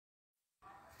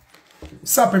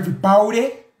Sup everybody?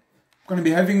 I'm going to be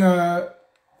having an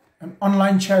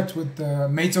online chat with a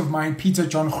mate of mine, Peter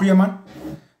JohnGoeieman.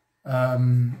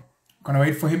 Gonna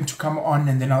wait for him to come on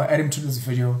and then I'll add him to this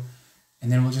video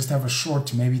and then we'll just have a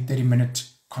short, maybe 30-minute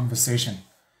conversation.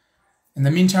 In the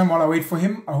meantime, while I wait for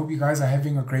him, I hope you guys are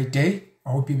having a great day.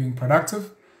 I hope you're being productive.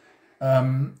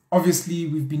 Obviously,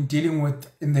 we've been dealing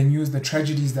with in the news the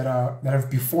tragedies that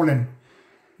have befallen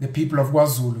the people of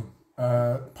KwaZulu,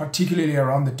 particularly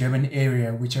around the Durban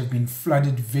area, which have been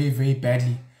flooded very, very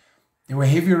badly. There were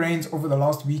heavy rains over the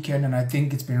last weekend, and I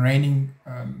think it's been raining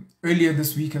earlier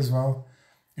this week as well.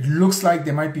 It looks like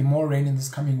there might be more rain in this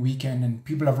coming weekend, and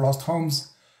people have lost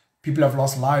homes, people have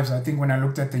lost lives. I think when I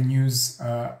looked at the news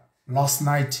last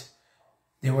night,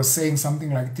 they were saying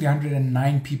something like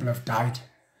 309 people have died,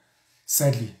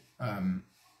 sadly.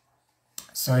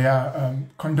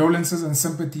 Condolences and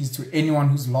sympathies to anyone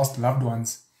who's lost loved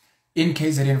ones in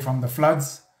KZN from the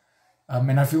floods.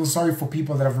 And I feel sorry for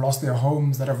people that have lost their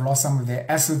homes, that have lost some of their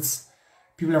assets.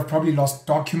 People have probably lost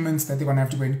documents that they're going to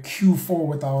have to go and queue for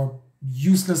with our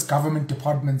useless government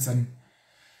departments. And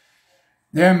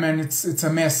yeah, man, it's a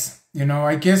mess. You know,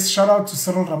 I guess shout out to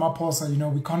Cyril Ramaphosa. You know,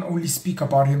 we can't only speak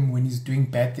about him when he's doing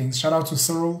bad things. Shout out to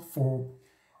Cyril for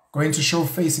going to show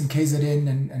face in KZN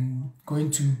and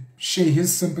going to share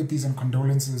his sympathies and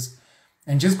condolences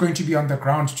and just going to be on the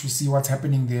ground to see what's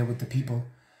happening there with the people.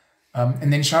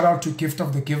 And then shout out to Gift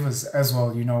of the Givers as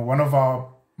well. You know, one of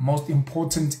our most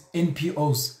important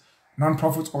NPOs,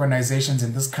 non-profit organizations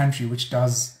in this country, which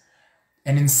does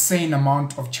an insane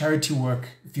amount of charity work.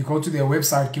 If you go to their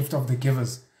website, Gift of the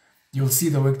Givers, you'll see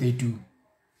the work they do.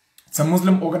 It's a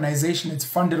Muslim organization. It's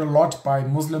funded a lot by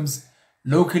Muslims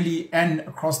locally and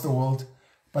across the world.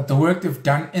 But the work they've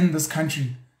done in this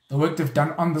country, the work they've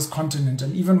done on this continent,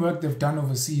 and even work they've done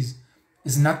overseas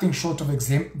is nothing short of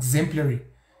exemplary.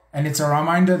 And it's a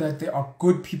reminder that there are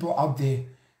good people out there.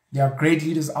 There are great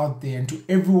leaders out there. And to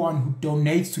everyone who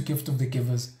donates to Gift of the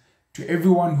Givers, to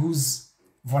everyone who's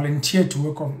volunteered to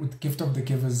work with Gift of the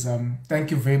Givers,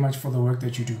 thank you very much for the work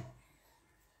that you do.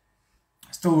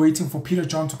 Still waiting for Peter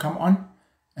John to come on,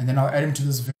 and then I'll add him to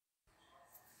this video.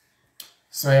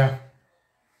 So yeah.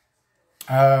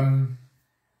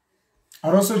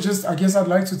 I'd also just, I guess I'd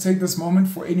like to take this moment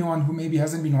for anyone who maybe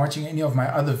hasn't been watching any of my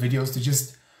other videos to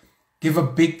just give a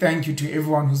big thank you to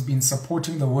everyone who's been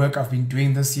supporting the work I've been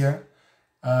doing this year.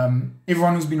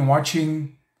 Everyone who's been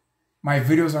watching my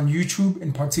videos on YouTube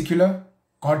in particular,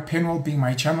 God Penwell being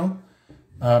my channel.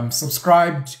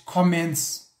 Subscribed,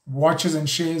 comments, watches and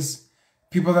shares.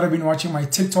 People that have been watching my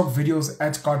TikTok videos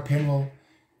at God Penwell.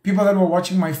 People that were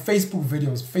watching my Facebook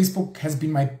videos. Facebook has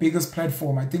been my biggest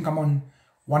platform. I think I'm on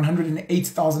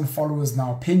 108,000 followers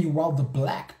now. Penwell the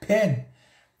Black Pen.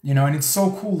 You know, and it's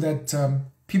so cool that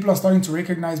people are starting to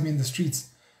recognize me in the streets.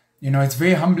 You know, it's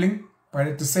very humbling, but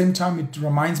at the same time, it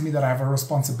reminds me that I have a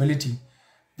responsibility.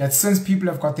 That since people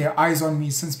have got their eyes on me,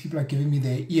 since people are giving me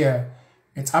their ear,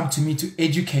 it's up to me to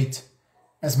educate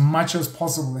as much as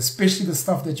possible, especially the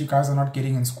stuff that you guys are not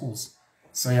getting in schools.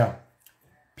 So yeah,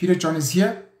 Peter John is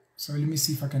here. So let me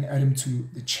see if I can add him to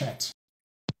the chat.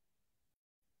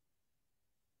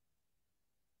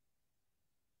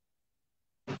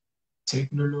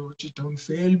 Technology, don't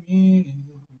fail me.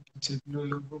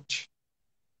 Technology.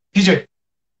 PJ.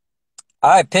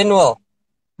 Hi, Penwell.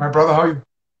 My brother, how are you?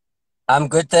 I'm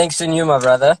good, thanks, and you, my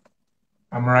brother?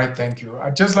 I'm all right, thank you.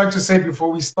 I'd just like to say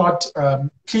before we start,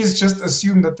 please just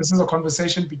assume that this is a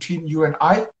conversation between you and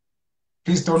I.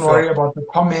 Please don't worry about the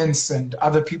comments and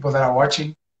other people that are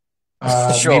watching.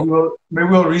 Sure. Maybe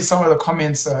we'll read some of the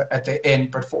comments at the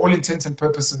end, but for all intents and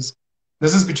purposes,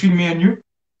 this is between me and you.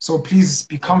 So please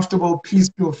be comfortable. Please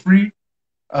feel free.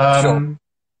 Sure.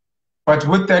 But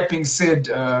with that being said,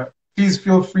 please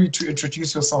feel free to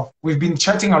introduce yourself. We've been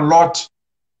chatting a lot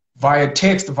via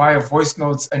text, via voice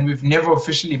notes, and we've never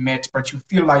officially met, but you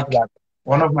feel like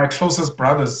one of my closest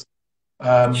brothers.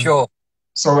 Sure.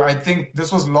 So I think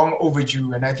this was long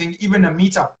overdue, and I think even a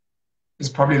meetup is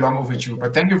probably long overdue.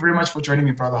 But thank you very much for joining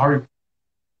me, brother. How are you?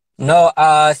 No,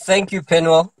 thank you,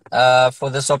 Penwell, for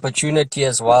this opportunity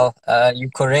as well. You're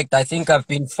correct. I think I've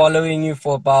been following you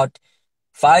for about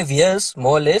 5 years,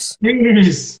 more or less.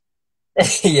 Yes.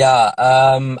 Yeah,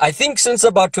 I think since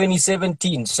about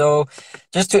 2017. So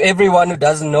just to everyone who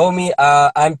doesn't know me,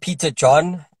 I'm Peter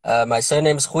John. My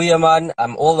surname's Goeieman.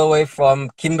 I'm all the way from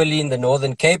Kimberley in the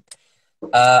Northern Cape.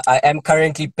 I am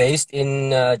currently based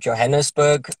in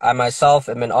Johannesburg. I myself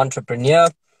am an entrepreneur.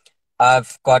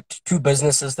 I've got 2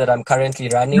 businesses that I'm currently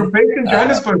running. You're based in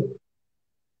Johannesburg?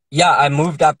 Yeah, I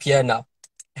moved up here now.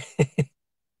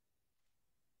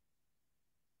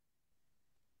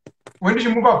 When did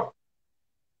you move up?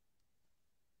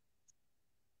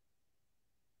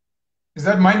 Is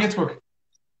that my network?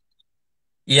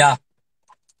 Yeah.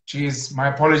 Jeez, my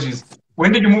apologies.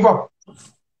 When did you move up?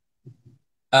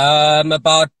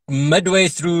 About midway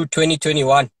through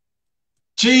 2021.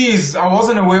 Jeez, I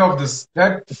wasn't aware of this.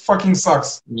 That fucking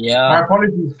sucks. Yeah. My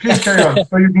apologies. Please carry on.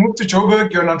 So you've moved to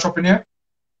Joburg, you're an entrepreneur?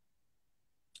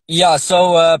 Yeah,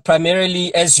 so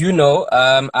primarily, as you know,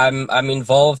 I'm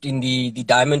involved in the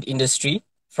diamond industry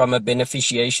from a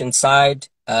beneficiation side.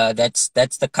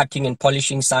 That's the cutting and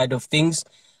polishing side of things.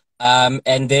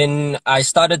 And then I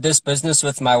started this business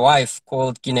with my wife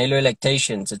called Ginelo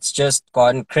Lactations. It's just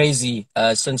gone crazy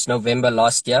since November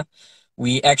last year.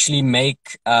 We actually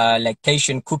make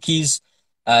lactation cookies.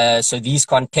 So these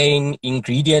contain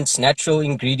ingredients, natural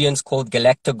ingredients called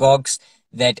galactagogues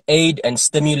that aid and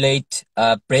stimulate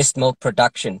breast milk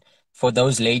production for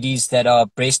those ladies that are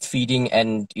breastfeeding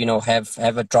and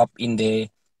have a drop in their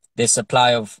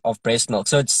supply of breast milk.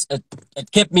 So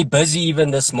it kept me busy.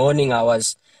 Even this morning I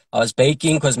was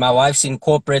baking because my wife's in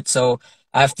corporate, so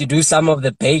I have to do some of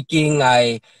the baking.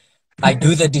 I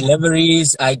do the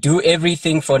deliveries. I do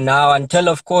everything for now until,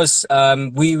 of course,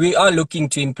 we are looking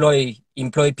to employ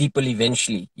people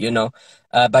eventually,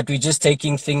 but we're just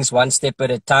taking things one step at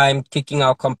a time, ticking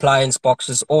our compliance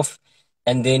boxes off,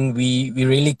 and then we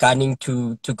really gunning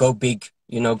to go big,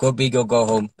 go big or go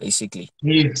home, basically.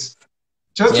 Yes.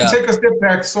 Just to Yeah, take a step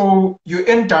back, so you're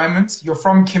in diamonds, you're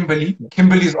from Kimberley.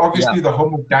 Kimberley is yeah, obviously the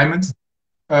home of diamonds.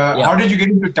 yeah. How did you get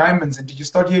into diamonds? And did you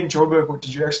start here in Joburg or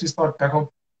did you actually start back home?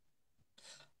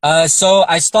 So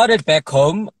I started back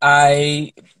home.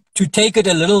 To take it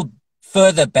a little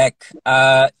further back.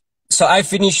 So I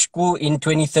finished school in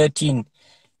 2013,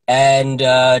 and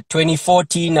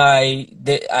 2014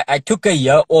 I took a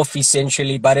year off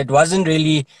essentially, but it wasn't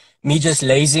really me just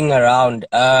lazing around.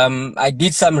 I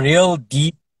did some real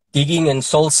deep digging and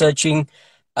soul searching.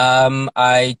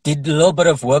 I did a little bit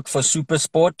of work for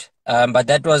Supersport, but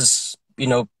that was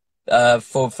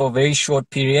for a very short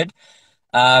period.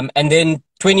 And then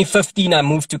 2015, I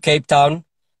moved to Cape Town,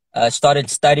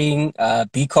 started studying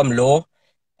BCom law.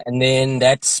 And then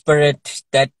that spirit,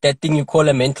 that thing you call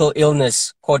a mental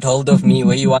illness, caught hold of me,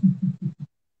 where you want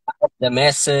the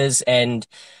masses. And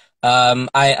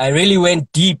I really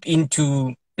went deep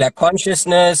into Black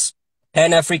consciousness,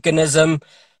 Pan-Africanism.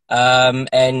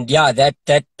 And yeah,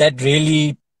 that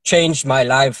really changed my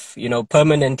life,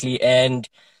 permanently. And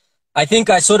I think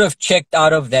I sort of checked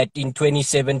out of that in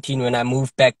 2017 when I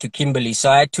moved back to Kimberley.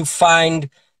 So I had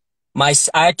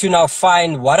to now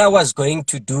find what I was going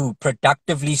to do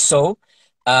productively,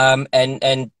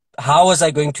 and how was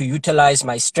I going to utilize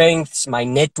my strengths, my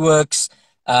networks,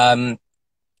 and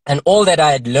all that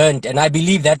I had learned. And I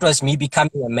believe that was me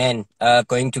becoming a man,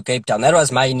 going to Cape Town. That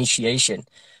was my initiation.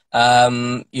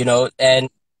 And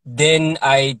then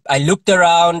I looked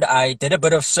around, I did a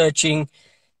bit of searching,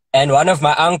 and one of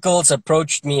my uncles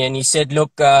approached me and he said,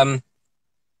 look, I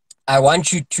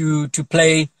want you to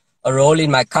play a role in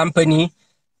my company.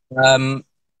 And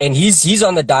he's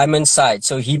on the diamond side,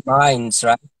 so he mines,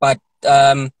 right? But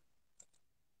not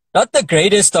the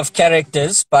greatest of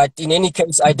characters, but in any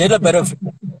case, I did a bit of.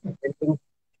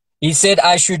 He said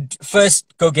I should first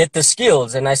go get the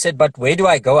skills. And I said, but where do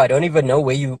I go? I don't even know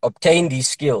where you obtain these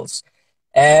skills.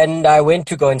 And I went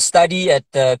to go and study at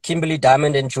the Kimberley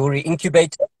Diamond and Jewelry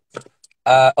Incubator.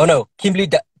 Kimberley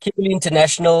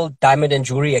International Diamond and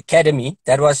Jewelry Academy.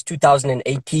 That was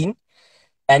 2018.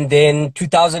 And then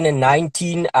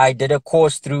 2019, I did a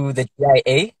course through the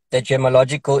GIA, the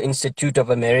Gemological Institute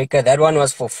of America. That one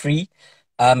was for free,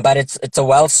 but it's a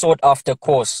well sought after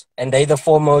course, and they're the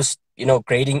foremost,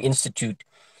 grading institute.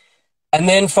 And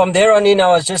then from there on in, I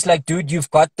was just like, dude,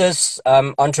 you've got this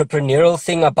entrepreneurial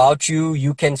thing about you.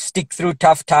 You can stick through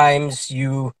tough times.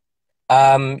 You've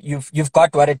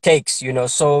got what it takes,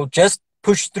 So just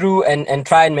push through and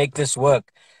try and make this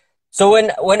work. So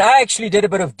when I actually did a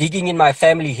bit of digging in my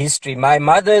family history, my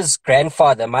mother's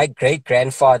grandfather, my great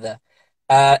grandfather,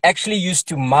 actually used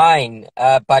to mine,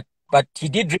 but he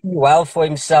did really well for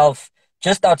himself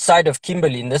just outside of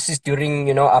Kimberley. And this is during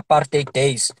apartheid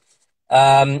days.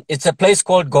 It's a place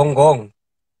called Gongong.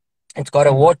 It's got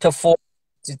a waterfall.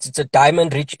 It's a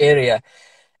diamond-rich area.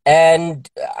 And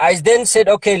I then said,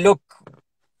 okay, look,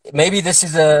 maybe this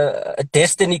is a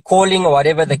destiny calling or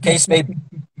whatever the case may be.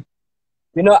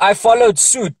 I followed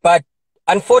suit, but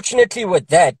unfortunately with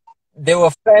that, there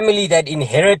were family that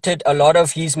inherited a lot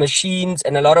of his machines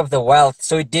and a lot of the wealth.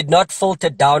 So it did not filter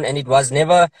down and it was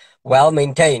never well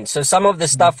maintained. So some of the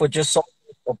stuff were just sold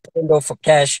or pawned off for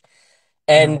cash.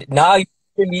 And now,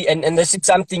 and this is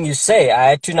something you say, I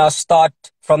had to now start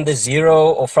from the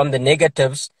zero or from the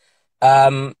negatives,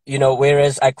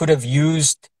 whereas I could have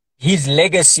used his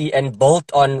legacy and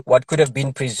built on what could have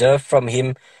been preserved from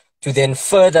him to then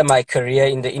further my career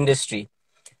in the industry.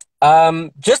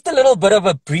 Just a little bit of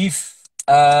a brief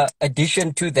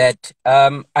addition to that.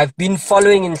 I've been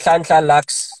following Nhlanhla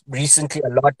Lux recently a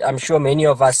lot. I'm sure many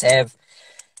of us have.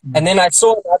 And then I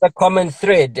saw another common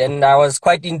thread, and I was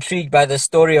quite intrigued by the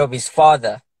story of his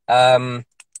father.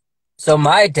 So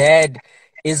my dad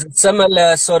is a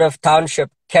similar sort of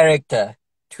township character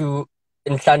to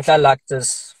Nhlanhla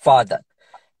Lux's father.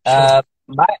 Sure.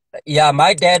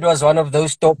 My dad was one of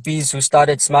those toppies who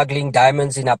started smuggling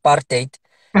diamonds in apartheid.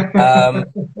 Um,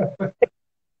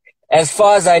 as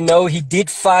far as I know, he did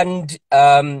fund,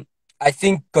 I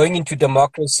think going into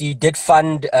democracy, he did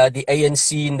fund the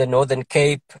ANC in the Northern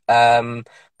Cape,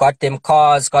 got them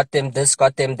cars, got them this,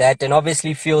 got them that, and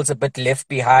obviously feels a bit left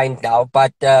behind now.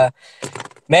 But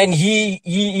man,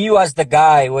 he was the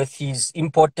guy with his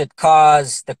imported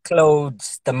cars, the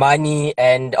clothes, the money,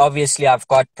 and obviously I've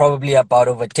got probably about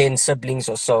over 10 siblings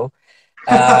or so.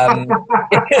 Um,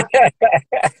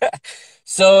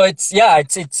 so it's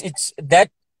that,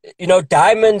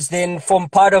 diamonds then form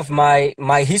part of my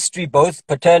history, both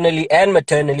paternally and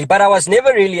maternally, but I was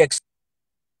never really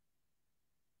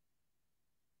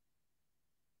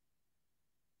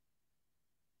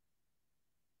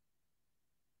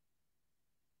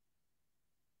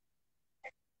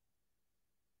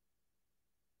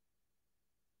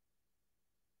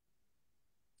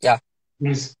yeah,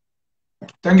 Yes.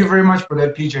 Thank you very much for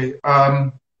that, PJ.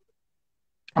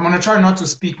 I'm going to try not to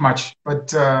speak much,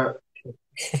 but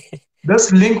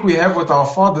this link we have with our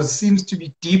fathers seems to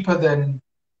be deeper than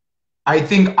I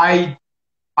think I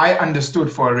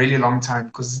understood for a really long time.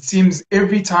 Because it seems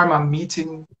every time I'm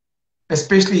meeting,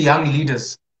 especially young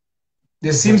leaders,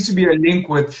 there mhm, seems to be a link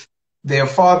with their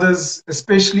fathers,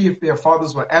 especially if their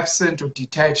fathers were absent or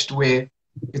detached, where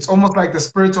it's almost like the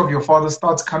spirit of your father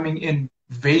starts coming in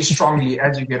very strongly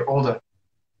as you get older.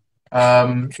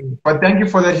 Um, but thank you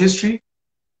for that history.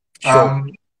 sure,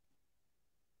 Um,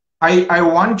 I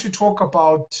want to talk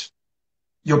about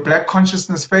your Black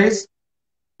consciousness phase,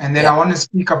 and then yeah, I want to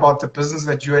speak about the business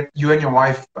that you and your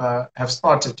wife have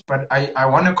started. But I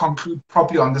want to conclude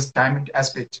properly on this diamond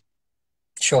aspect.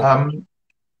 sure, Um,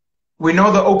 we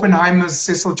know the Oppenheimers,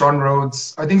 Cecil John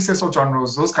Rhodes. I think Cecil John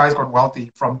Rhodes, those guys got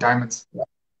wealthy from diamonds. yeah.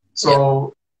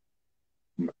 So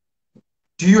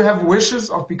do you have wishes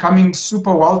of becoming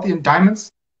super wealthy in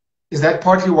diamonds? Is that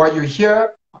partly why you're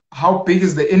here? How big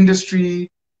is the industry?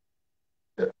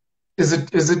 Is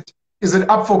it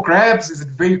up for grabs? Is it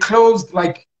very closed?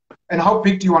 Like, and how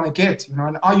big do you want to get?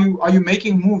 And are you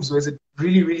making moves, or is it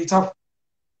really really tough?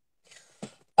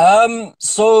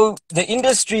 So the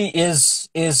industry is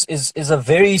a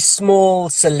very small,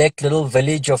 select little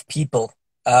village of people.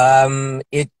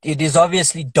 It is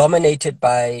obviously dominated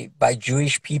by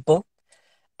Jewish people,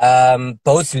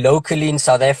 both locally in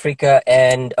South Africa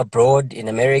and abroad in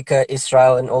America,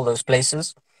 Israel, and all those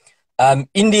places.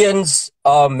 Indians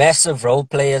are massive role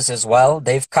players as well.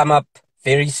 They've come up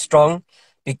very strong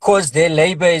because their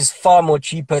labor is far more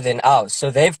cheaper than ours. So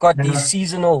they've got these Yeah.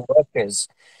 seasonal workers,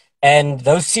 and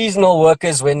those seasonal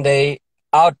workers, when they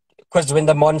out, because when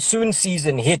the monsoon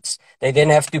season hits, they then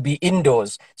have to be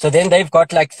indoors. So then they've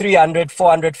got like 300,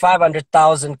 400,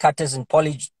 500,000 cutters and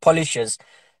polishers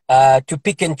to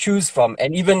pick and choose from.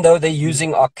 And even though they're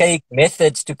using archaic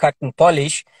methods to cut and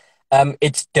polish,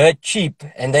 it's dirt cheap,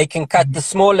 and they can cut the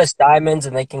smallest diamonds,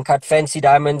 and they can cut fancy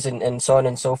diamonds, and so on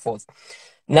and so forth.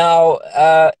 Now,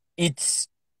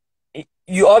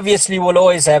 you obviously will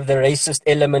always have the racist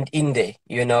element in there.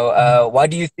 What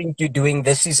do you think you're doing?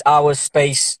 This is our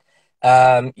space.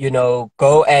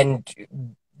 Go and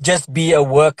just be a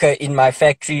worker in my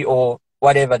factory or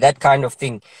whatever, that kind of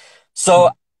thing. So,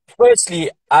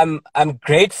 firstly, I'm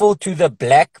grateful to the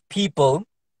Black people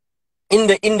in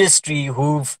the industry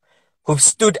who've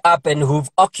stood up and who've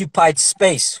occupied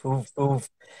space, who've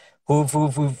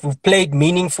played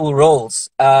meaningful roles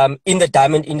in the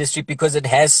diamond industry, because it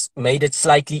has made it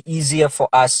slightly easier for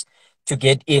us to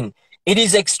get in. It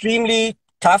is extremely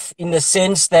tough in the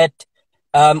sense that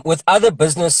with other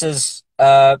businesses,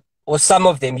 or some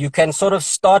of them, you can sort of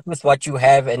start with what you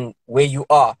have and where you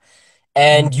are,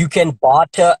 and you can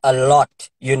barter a lot,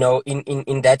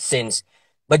 in that sense.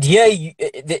 But here,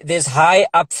 there's high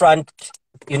upfront,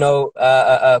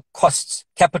 costs,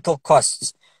 capital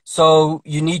costs. So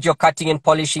you need your cutting and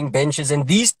polishing benches, and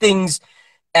these things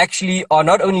actually are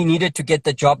not only needed to get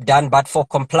the job done, but for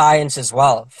compliance as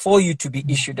well, for you to be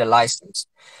issued a license.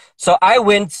 So I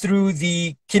went through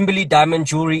the Kimberley Diamond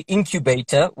Jewelry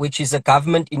Incubator, which is a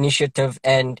government initiative,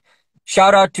 and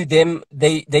shout out to them.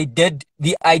 They did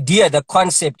the idea, the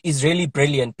concept is really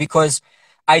brilliant, because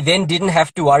I then didn't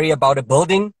have to worry about a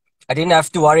building. I didn't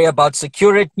have to worry about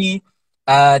security.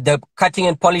 The cutting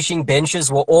and polishing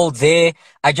benches were all there.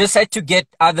 I just had to get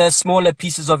other smaller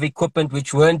pieces of equipment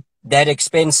which weren't that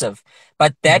expensive.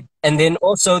 But that, and then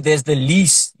also there's the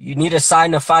lease. You need to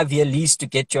sign a 5-year lease to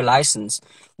get your license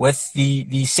with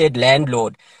the said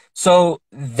landlord. So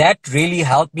that really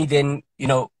helped me then,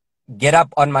 get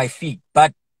up on my feet.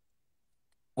 But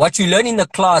what you learn in the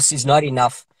class is not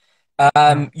enough.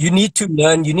 You need to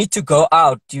learn, you need to go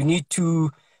out, you need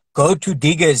to go to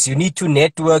diggers, you need to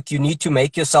network, you need to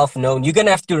make yourself known. You're going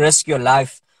to have to risk your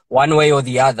life one way or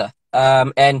the other.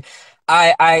 And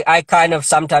I kind of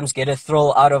sometimes get a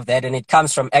thrill out of that, and it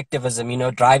comes from activism,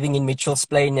 driving in Mitchell's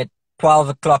Plain at 12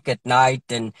 o'clock at night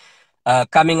and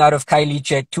coming out of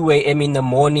Khayelitsha at 2 a.m. in the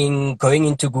morning, going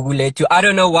into Gugulethu. I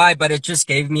don't know why, but it just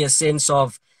gave me a sense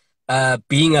of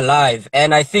being alive.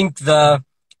 And I think the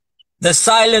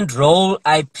silent role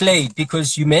I played,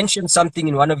 because you mentioned something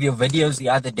in one of your videos the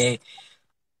other day,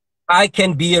 I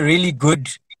can be a really good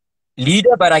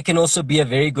leader, but I can also be a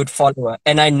very good follower.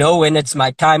 And I know when it's my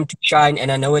time to shine,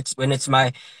 and I know when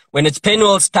it's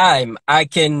Penwell's time,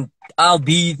 I'll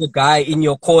be the guy in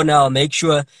your corner. I'll make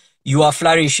sure you are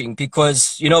flourishing,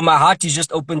 because, my heart is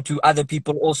just open to other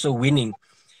people also winning.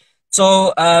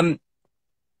 So,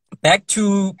 back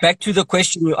to the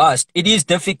question you asked. It is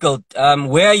difficult.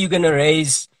 Where are you going to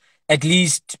raise at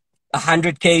least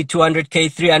 100K, 200K,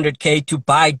 300K to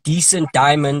buy decent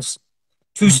diamonds,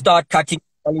 to start cutting,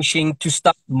 polishing, to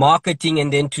start marketing,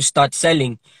 and then to start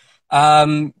selling?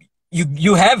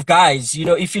 You have guys,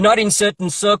 if you're not in certain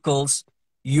circles,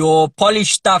 your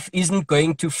polished stuff isn't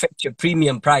going to fetch a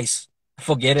premium price.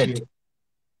 Forget it.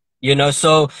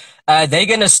 So they're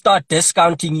going to start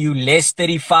discounting you less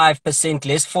 35%,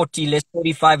 less 40, less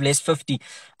 45, less 50.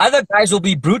 Other guys will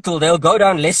be brutal. They'll go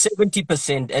down less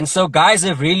 70%. And so guys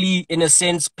have really, in a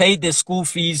sense, paid their school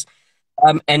fees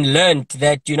and learned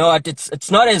that,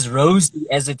 it's not as rosy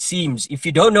as it seems. If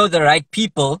you don't know the right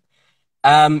people,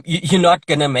 you're not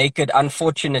going to make it,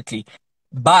 unfortunately.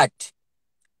 But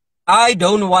I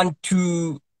don't want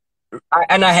to.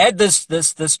 And I had this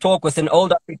talk with an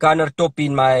old Afrikaner top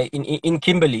in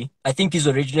Kimberley. I think he's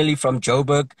originally from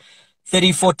Joburg,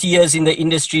 30, 40 years in the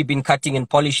industry, been cutting and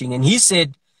polishing. And he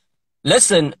said,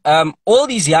 listen, all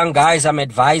these young guys I'm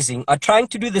advising are trying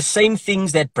to do the same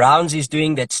things that Browns is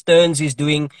doing, that Stearns is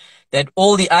doing, that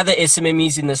all the other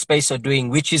SMMEs in the space are doing,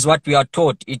 which is what we are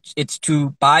taught. It's to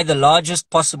buy the largest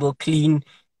possible clean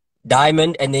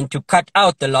diamond and then to cut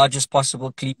out the largest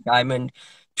possible clean diamond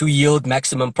to yield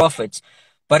maximum profits.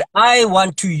 But I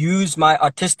want to use my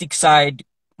artistic side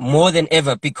more than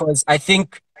ever, because I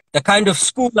think the kind of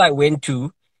school I went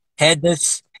to had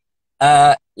this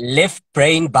left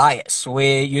brain bias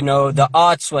where, the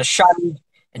arts were shunned.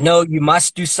 No, you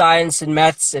must do science and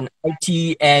maths and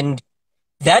IT, and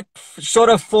that sort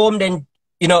of formed and,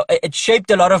 it shaped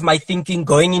a lot of my thinking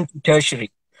going into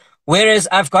tertiary. Whereas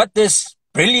I've got this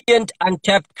brilliant,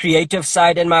 untapped creative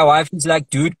side, and my wife is like,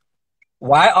 dude,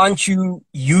 why aren't you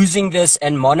using this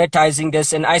and monetizing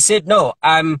this? And I said, no,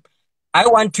 I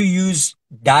want to use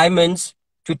diamonds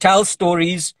to tell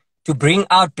stories, to bring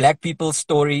out Black people's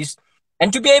stories,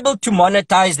 and to be able to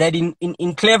monetize that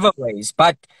in clever ways.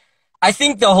 But I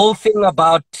think the whole thing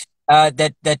about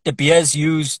that De Beers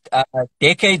used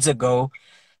decades ago,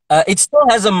 it still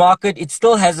has a market, it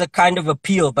still has a kind of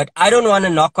appeal, but I don't want to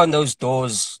knock on those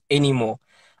doors anymore.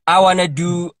 I want to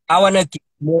get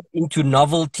more into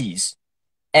novelties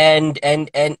and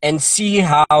see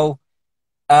how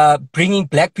bringing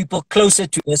Black people closer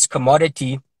to this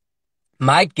commodity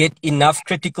might get enough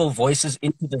critical voices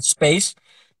into the space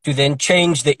to then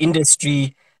change the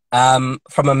industry from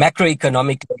a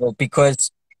macroeconomic level.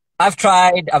 Because I've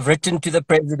written to the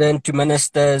president, to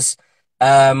ministers.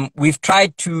 We've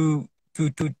tried to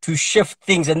shift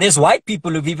things, and there's white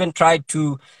people who've even tried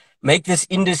to make this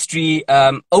industry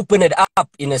open it up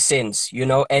in a sense,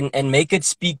 and make it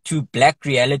speak to Black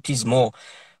realities more.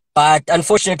 But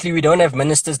unfortunately, we don't have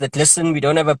ministers that listen. We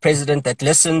don't have a president that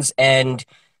listens. And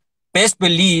best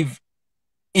believe,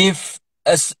 if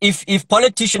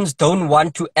politicians don't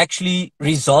want to actually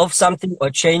resolve something or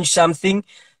change something,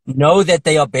 know that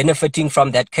they are benefiting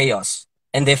from that chaos,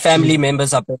 and their family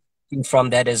members are benefiting from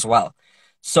that as well.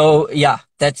 So yeah,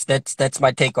 that's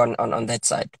my take on that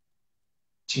side.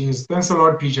 Jeez, thanks a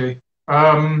lot, PJ.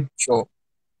 Sure.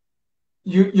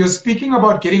 You're speaking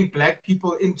about getting Black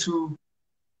people into,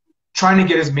 trying to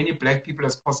get as many Black people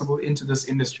as possible into this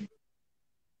industry.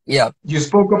 Yeah. You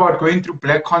spoke about going through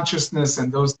Black consciousness and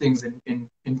those things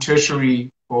in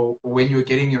tertiary or when you're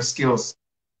getting your skills.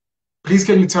 Please,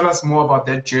 can you tell us more about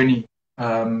that journey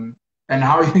and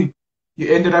how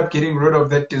you ended up getting rid of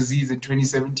that disease in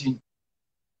 2017?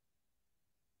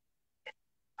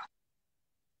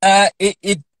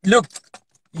 Look,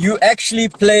 you actually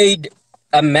played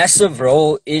a massive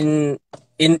role in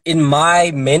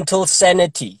my mental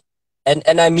sanity.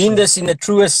 And I mean Sure. this in the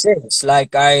truest sense.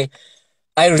 Like I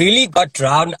really got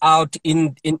drowned out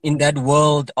in that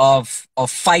world of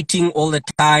fighting all the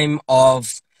time,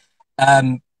 of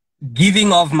um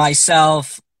giving of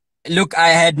myself. Look, I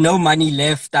had no money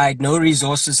left, I had no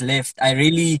resources left. I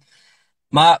really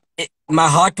my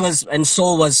heart was and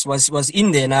soul was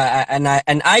in there,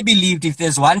 and I believed if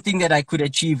there's one thing that I could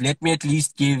achieve, let me at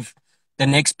least give the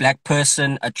next black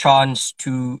person a chance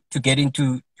to get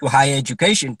into to higher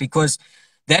education, because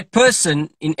that person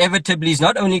inevitably is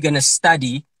not only going to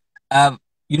study uh,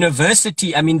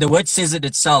 university. I mean, the word says it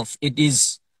itself. It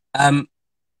is um,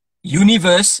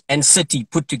 universe and city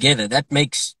put together. That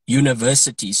makes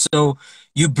university. So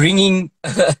you're bringing,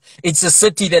 it's a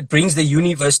city that brings the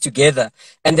universe together.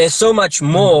 And there's so much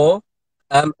more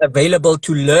available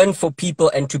to learn for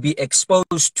people and to be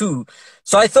exposed to.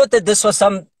 So I thought that this was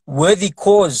some worthy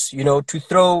cause, you know, to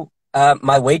throw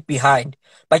my weight behind.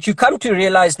 But you come to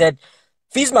realize that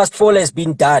Fees Must Fall has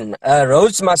been done.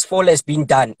 Roads Must Fall has been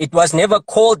done. It was never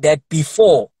called that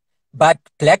before, but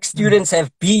black students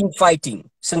have been fighting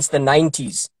since the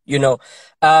 90s, you know.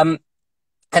 And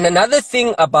another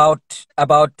thing about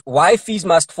why Fees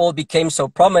Must Fall became so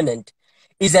prominent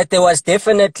is that there was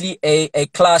definitely a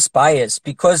class bias,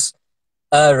 because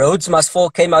Roads Must Fall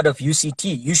came out of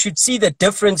UCT. You should see the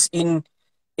difference in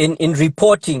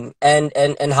reporting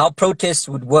and how protests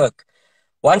would work.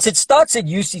 Once it starts at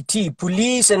UCT,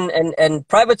 police and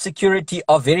private security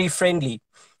are very friendly.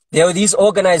 There were these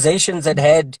organizations that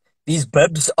had these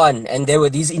bibs on, and there were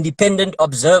these independent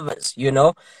observers, you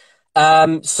know.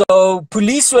 So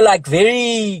police were like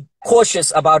very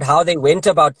cautious about how they went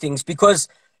about things, because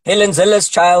Helen Ziller's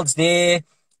child's there,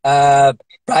 Brian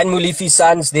Mulifi's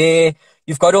son's there.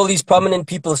 You've got all these prominent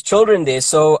people's children there.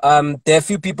 So there are a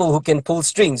few people who can pull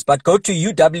strings. But go to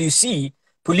UWC,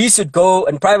 police would go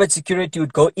and private security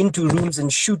would go into rooms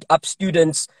and shoot up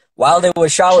students while they were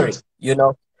showering, Sure. you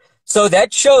know. So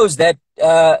that shows that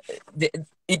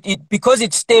because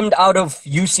it stemmed out of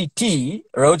UCT,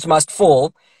 Roads Must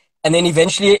Fall, and then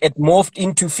eventually it morphed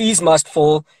into Fees Must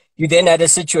Fall. You then had a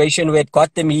situation where it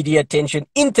got the media attention,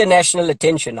 international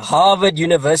attention. Harvard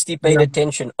University paid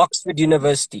attention, Oxford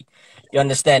University, you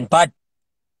understand. But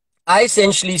I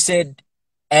essentially said,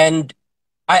 and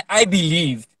I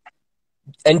believe,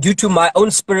 and due to my own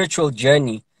spiritual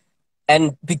journey,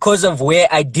 and because of where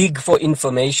I dig for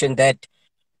information, that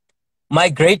my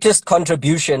greatest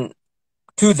contribution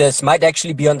to this might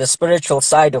actually be on the spiritual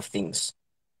side of things.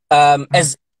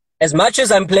 As much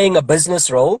as I'm playing a business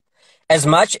role, as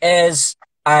much as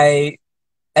I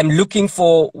am looking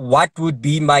for what would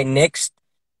be my next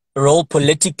role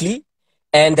politically,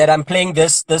 and that I'm playing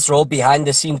this role behind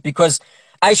the scenes, because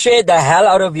I shared the hell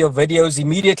out of your videos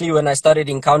immediately when I started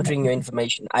encountering your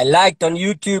information. I liked on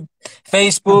YouTube,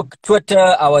 Facebook,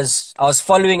 Twitter. I was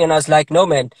following, and I was like, no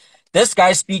man, this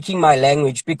guy's speaking my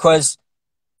language, because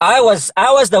I was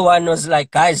the one who was like,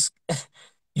 guys,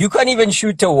 you can't even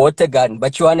shoot a water gun,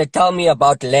 but you want to tell me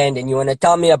about land, and you want to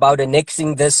tell me about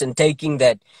annexing this and taking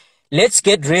that. Let's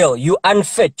get real. You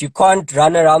unfit. You can't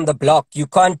run around the block. You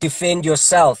can't defend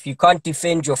yourself. You can't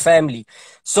defend your family.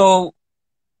 So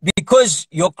because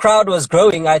your crowd was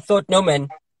growing, I thought, no man,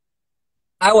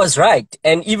 I was right.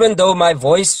 And even though my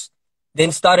voice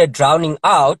then started drowning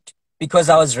out, because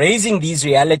I was raising these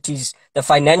realities, the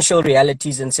financial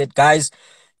realities, and said, guys,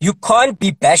 you can't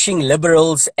be bashing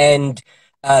liberals and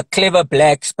clever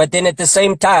blacks, but then at the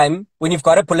same time, when you've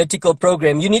got a political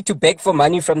program, you need to beg for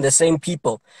money from the same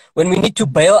people. When we need to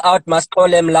bail out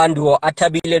Mascole Mlandu or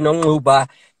Atabile Nonguba,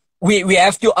 we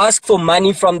have to ask for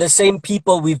money from the same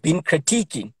people we've been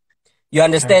critiquing. You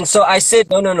understand? So I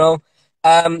said, no.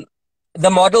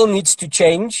 The model needs to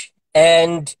change.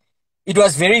 And it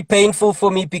was very painful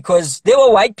for me, because there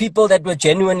were white people that were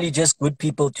genuinely just good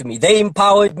people to me. They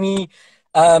empowered me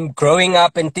growing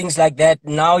up and things like that.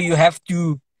 Now you have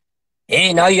to,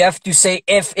 now you have to say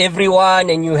F everyone,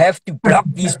 and you have to block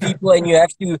these people, and you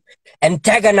have to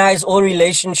antagonize all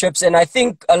relationships. And I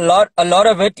think a lot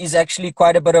of it is actually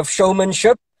quite a bit of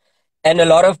showmanship. And a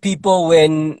lot of people,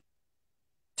 when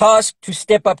tasked to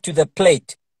step up to the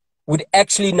plate, would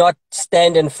actually not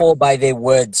stand and fall by their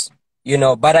words, you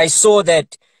know. But I saw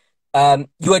that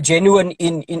you are genuine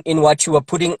in what you were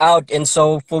putting out. And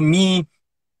so for me,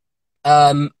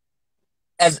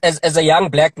 as a young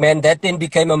black man, that then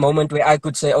became a moment where I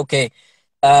could say, okay,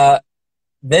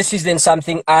 this is then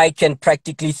something I can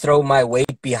practically throw my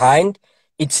weight behind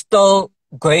it's still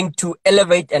going to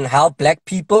elevate and help Black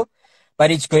people,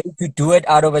 but it's going to do it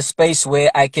out of a space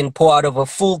where I can pour out of a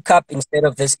full cup instead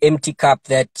of this empty cup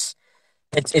that's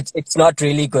it's not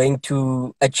really going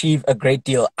to achieve a great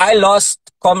deal. I lost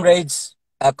comrades.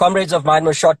 Comrades of mine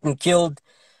were shot and killed.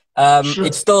 It's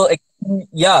Sure. still,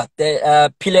 yeah,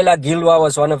 Pilela Gilwa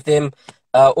was one of them.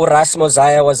 Oras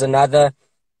Mosiah was another.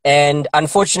 And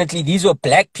unfortunately, these were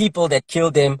Black people that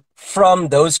killed them from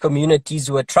those communities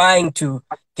who were trying to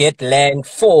get land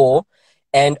for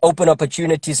and open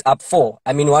opportunities up for.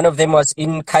 I mean, one of them was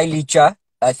in Kailicha.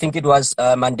 I think it was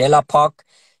Mandela Park.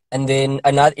 And then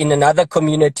in another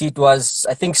community, it was,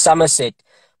 I think, Somerset.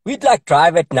 We'd like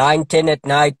drive at 9, 10 at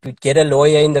night. We'd get a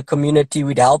lawyer in the community.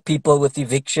 We'd help people with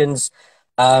evictions.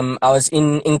 I was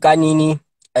in Kanini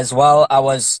as well. I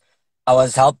was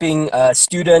helping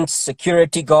students,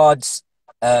 security guards,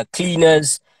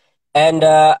 cleaners, and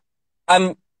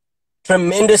I'm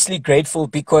tremendously grateful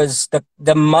because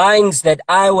the minds that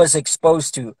I was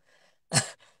exposed to,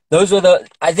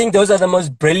 I think those are the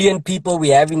most brilliant people we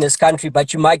have in this country,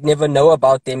 but you might never know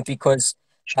about them because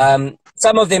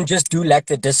some of them just do lack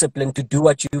the discipline to do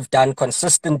what you've done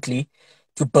consistently,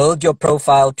 to build your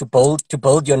profile, to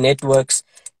build your networks.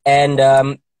 And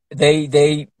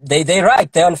they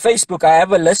write. They're on Facebook. I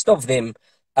have a list of them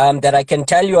that I can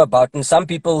tell you about, and some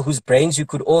people whose brains you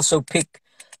could also pick.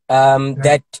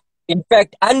 That, in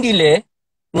fact, Andile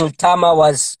Tama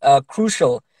was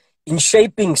crucial in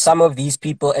shaping some of these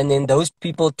people, and then those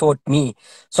people taught me.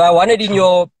 So I wanted in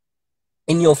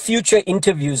your future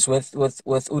interviews with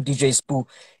UDJ Spoo,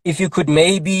 if you could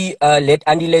maybe let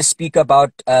Andile speak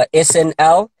about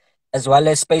SNL as well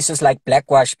as spaces like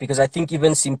Blackwash, because I think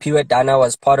even Simpiwe Dana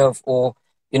was part of, or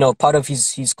part of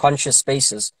his conscious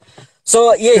spaces.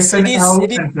 So yes, SNL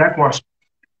it is. and Blackwash.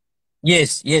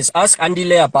 Yes, yes. Ask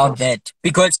Andile about that,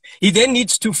 because he then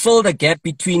needs to fill the gap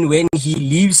between when he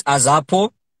leaves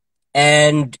Azapo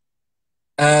and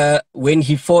when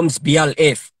he forms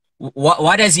BLF.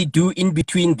 What does he do in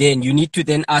between then? You need to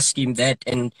then ask him that,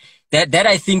 and that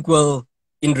I think will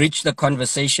enrich the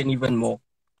conversation even more.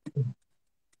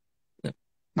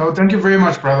 No, thank you very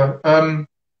much, brother.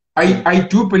 I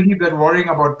do believe that worrying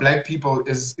about Black people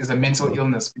is a mental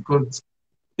illness because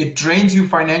it drains you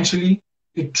financially,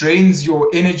 it drains your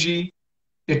energy,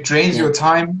 it drains your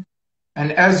time.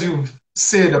 And as you've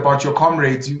said about your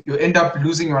comrades, you end up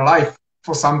losing your life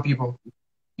for some people,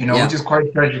 which is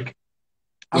quite tragic.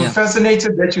 I'm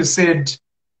fascinated that you said,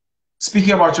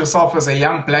 speaking about yourself as a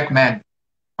young Black man,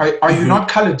 are you not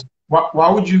colored? Why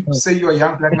would you say you're a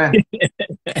young Black man?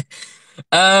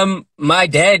 My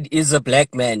dad is a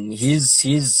Black man. He's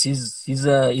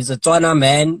a Tswana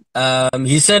man.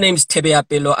 His surname's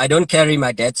Tebeapelo. I don't carry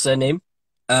my dad's surname.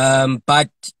 But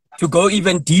to go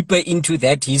even deeper into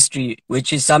that history,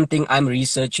 which is something I'm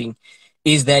researching,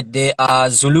 is that there are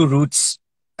Zulu roots,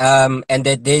 and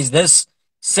that there's this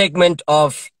segment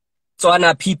of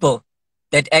Tswana people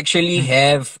that actually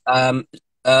have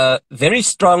very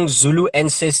strong Zulu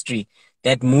ancestry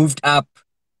that moved up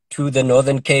to the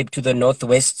Northern Cape, to the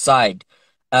Northwest side.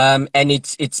 And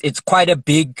it's quite a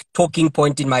big talking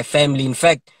point in my family. In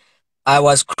fact, I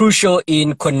was crucial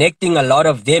in connecting a lot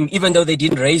of them, even though they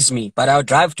didn't raise me. But I would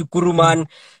drive to Kuruman,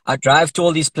 I'd drive to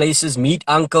all these places, meet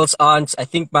uncles, aunts. I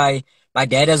think my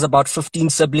dad has about 15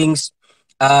 siblings.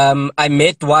 I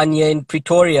met one year in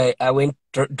Pretoria. I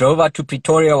drove out to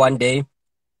Pretoria one day.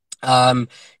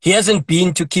 He hasn't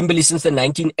been to Kimberley since the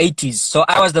 1980s. So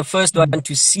I was the first one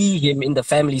to see him in the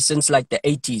family since like the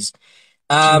 80s.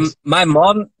 My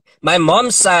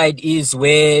mom's side is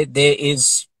where there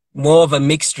is more of a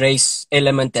mixed race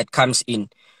element that comes in.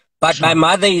 But my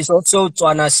mother is also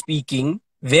Tswana speaking,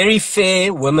 very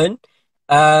fair woman.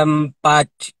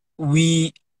 But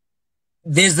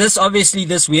there's obviously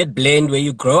this weird blend where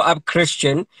you grow up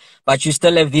Christian, but you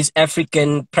still have these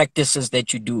African practices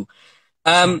that you do.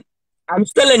 I'm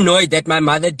still annoyed that my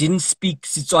mother didn't speak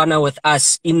Setswana with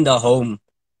us in the home.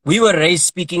 We were raised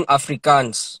speaking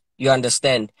Afrikaans, you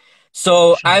understand?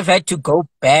 So I've had to go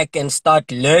back and start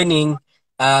learning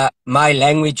my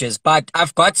languages. But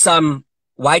I've got some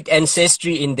white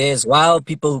ancestry in there as well,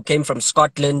 people who came from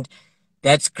Scotland.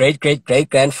 That's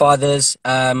great-great-great-grandfathers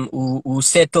who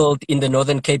settled in the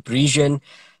Northern Cape region.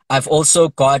 I've also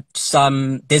got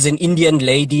there's an Indian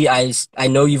lady. I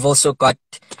know you've also got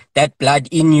that blood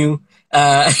in you.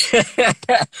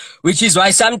 Which is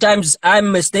why sometimes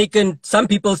I'm mistaken. Some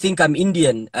people think I'm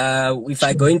Indian. If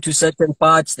I go into certain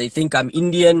parts, they think I'm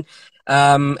Indian.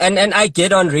 And I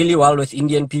get on really well with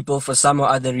Indian people for some or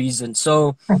other reason.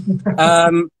 So,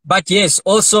 but yes,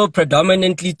 also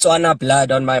predominantly Tswana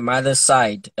blood on my mother's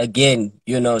side again,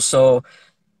 so,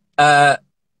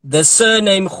 the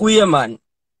surname Goeieman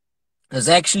is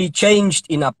actually changed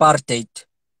in apartheid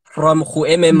from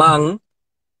Goeieman,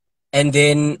 and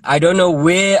then I don't know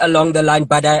where along the line,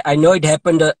 but I know it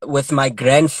happened with my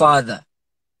grandfather,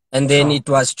 and then Sure. it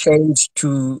was changed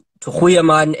to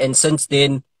Goeieman, and since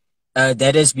then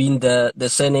that has been the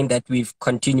surname that we've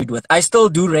continued with. I still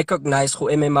do recognize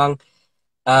Goeieman.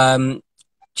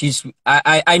 Geez,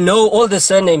 I know all the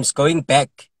surnames going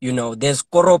back, you know. There's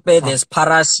Korope, Sure. there's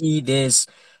Parasi, there's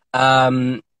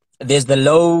the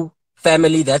Low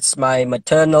family, that's my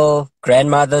maternal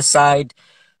grandmother's side.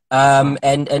 Sure.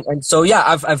 And so yeah,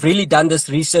 I've really done this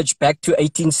research back to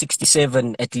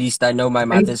 1867, at least I know my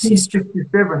mother's history.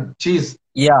 1867. Jeez.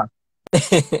 Yeah.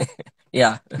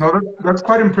 Yeah. No, that's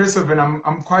quite impressive, and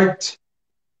I'm quite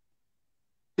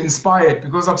inspired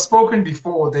because I've spoken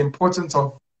before the importance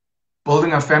of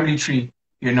building a family tree.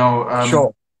 You know,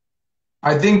 Sure.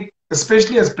 I think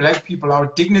especially as Black people, our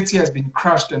dignity has been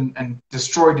crushed and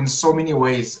destroyed in so many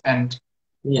ways. And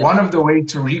Yeah. one of the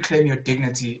ways to reclaim your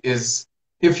dignity is,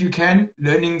 if you can,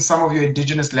 learning some of your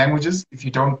indigenous languages if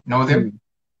you don't know them.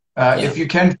 Mm. Yeah. If you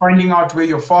can, finding out where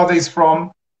your father is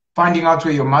from, finding out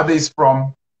where your mother is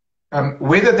from,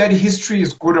 whether that history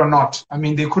is good or not. I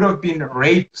mean, there could have been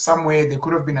rape somewhere, there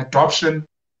could have been adoption,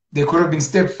 there could have been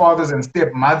stepfathers and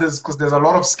stepmothers, because there's a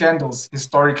lot of scandals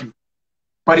historically.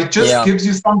 But it just Yeah. gives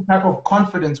you some type of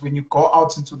confidence when you go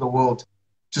out into the world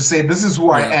to say, this is who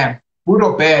I Yeah. am, good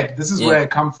or bad, this is Yeah. where I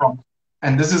come from,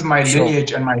 and this is my Sure.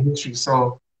 lineage and my history.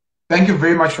 So thank you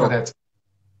very much for Sure. that.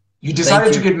 You Thank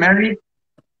decided to you. get married,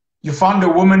 you found a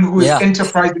woman who is Yeah.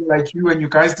 enterprising like you, and you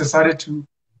guys decided to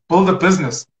build a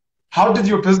business. How did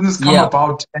your business come Yeah.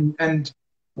 about, and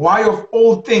why, of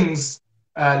all things,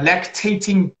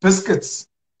 lactating biscuits?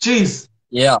 Jeez,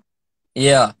 Yeah.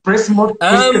 Yeah. breast milk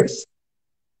Um biscuits.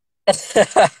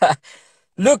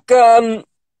 Look,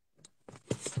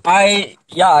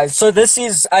 so this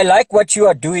is, I like what you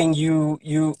are doing.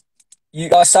 You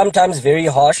are sometimes very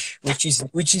harsh, which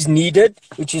is needed,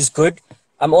 which is good.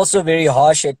 I'm also very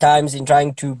harsh at times in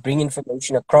trying to bring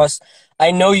information across.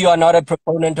 I know you are not a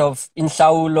proponent of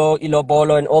insaulo,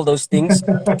 ilobolo, and all those things.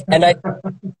 And I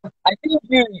think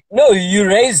you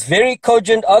raise very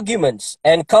cogent arguments,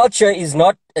 and culture is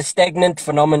not a stagnant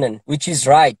phenomenon, which is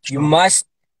right. You Sure. must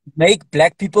make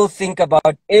Black people think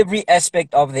about every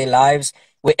aspect of their lives,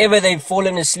 wherever they've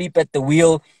fallen asleep at the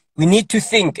wheel. We need to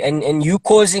think, and you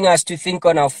causing us to think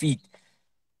on our feet.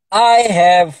 I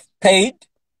have paid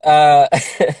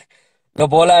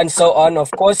Lobola and so on.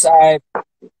 Of course, I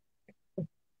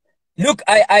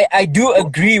do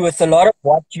agree with a lot of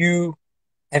what you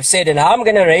have said, and how I'm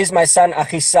going to raise my son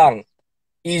Achisang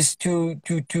is to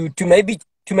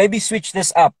maybe switch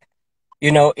this up,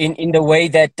 in the way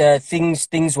that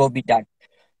things will be done.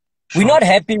 We're Sure. not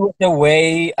happy with the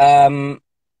way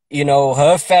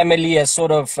her family has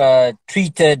sort of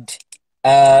treated.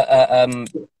 I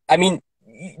mean,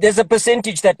 there's a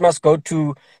percentage that must go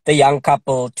to the young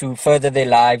couple to further their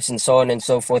lives and so on and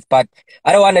so forth. But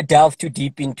I don't want to delve too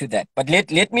deep into that. But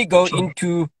let me go Sure.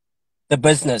 into the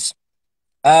business.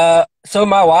 So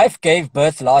my wife gave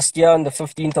birth last year on the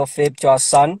 15th of Feb to our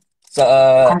son. So,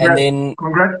 and Congrats. then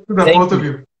Congrats to the thank both of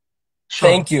you. you. Sure.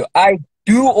 Thank you. I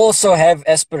do also have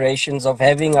aspirations of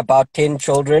having about 10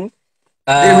 children.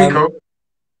 There we Um, go.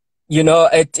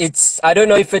 it's, I don't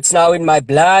know if it's now in my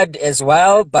blood as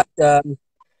well, but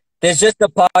there's just a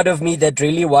part of me that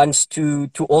really wants to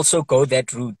also go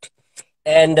that route.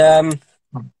 And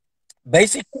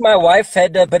basically, my wife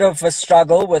had a bit of a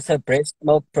struggle with her breast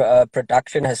milk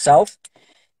production herself.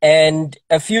 And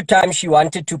a few times she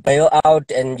wanted to bail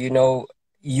out and,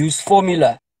 use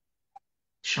formula.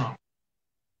 Sure.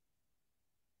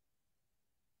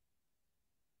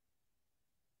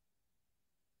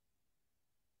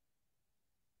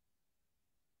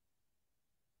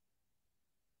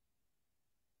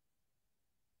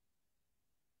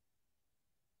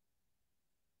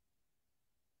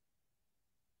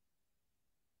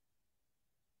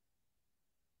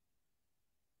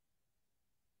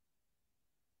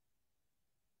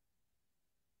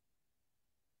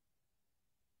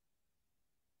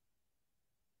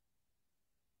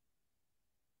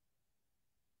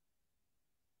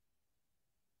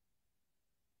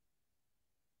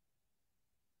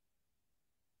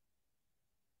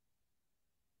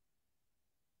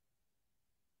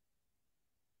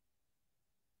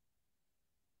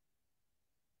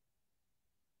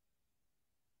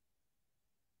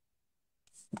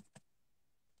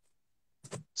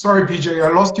 Sorry, PJ, I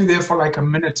lost you there for like a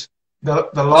minute.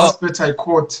 The Oh, last bit I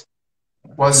caught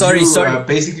was sorry, you sorry.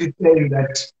 basically saying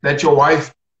that your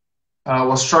wife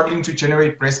was struggling to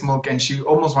generate breast milk, and she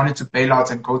almost wanted to bail out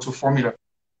and go to formula.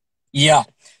 Yeah.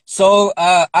 So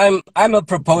I'm a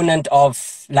proponent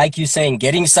of, like you're saying,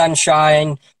 getting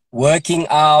sunshine, working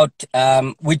out,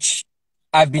 which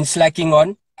I've been slacking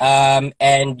on,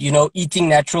 and eating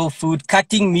natural food,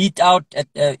 cutting meat out at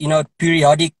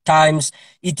periodic times,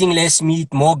 eating less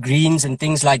meat, more greens and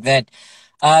things like that.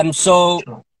 So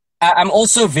Sure. I'm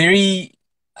also very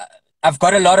I've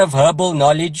got a lot of herbal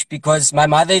knowledge because my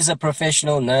mother is a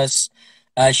professional nurse.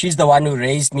 She's the one who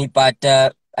raised me. But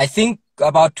I think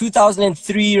about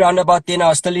 2003, round about then, I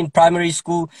was still in primary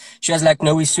school. She was like,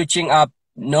 no, we're switching up.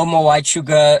 No more white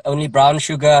sugar, only brown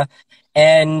sugar.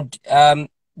 And the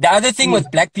other thing Mm.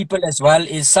 with black people as well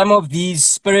is some of these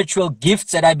spiritual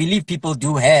gifts that I believe people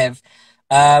do have.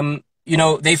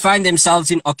 They find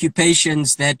themselves in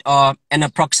occupations that are an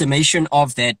approximation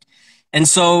of that. And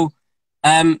so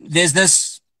there's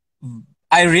this,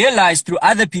 I realize through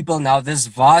other people now, this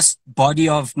vast body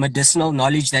of medicinal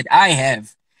knowledge that I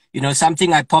have,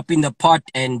 something I pop in the pot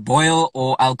and boil,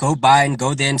 or I'll go buy and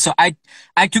go there. And so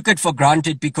I took it for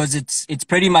granted because it's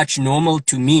pretty much normal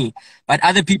to me. But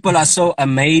other people are so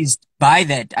amazed by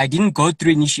that. I didn't go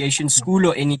through initiation school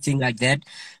or anything like that,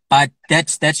 but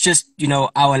that's just,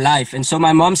 our life. And so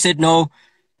my mom said, no,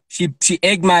 she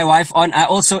egged my wife on. I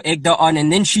also egged her on, and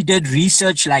then she did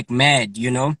research like mad.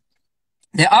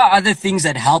 There are other things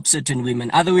that help certain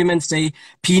women. Other women say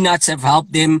peanuts have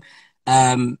helped them.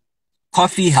 Um,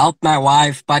 Coffee helped my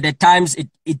wife, but at times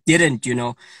it didn't.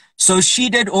 So she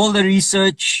did all the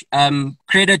research,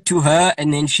 credit to her,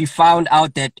 and then she found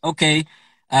out that, okay,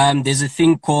 there's a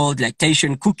thing called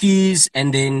lactation cookies,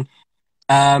 and then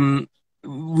um,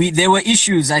 there were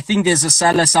issues. I think there's a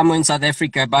seller somewhere in South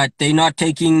Africa, but they're not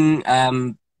taking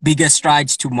bigger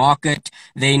strides to market.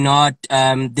 They're not.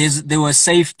 There were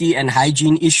safety and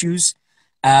hygiene issues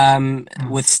Mm.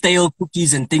 with stale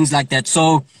cookies and things like that.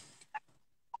 So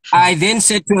Sure. I then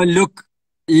said to her, look,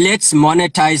 let's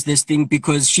monetize this thing,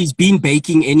 because she's been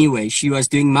baking anyway. She was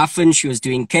doing muffins, she was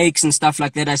doing cakes and stuff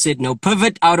like that. I said, no,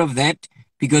 pivot out of that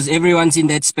because everyone's in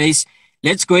that space.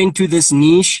 Let's go into this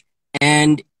niche.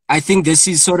 And I think this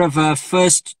is sort of a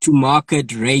first to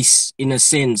market race in a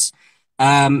sense.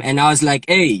 And I was like,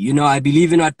 hey, I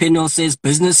believe in what Pendle says,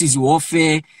 business is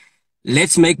warfare.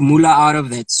 Let's make moolah out of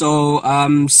that. So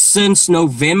since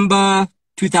November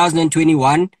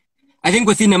 2021, I think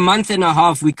within a month and a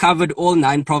half, we covered all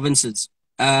 9 provinces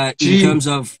in Gee. terms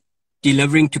of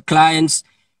delivering to clients.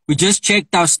 We just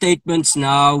checked our statements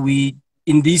now.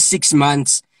 In these 6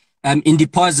 months, in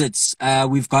deposits,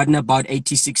 we've gotten about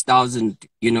 86,000,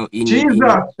 Jesus, in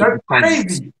that's deposits.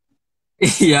 crazy.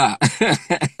 Yeah.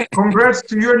 Congrats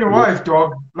to you and your wife,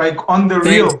 dog. Like on the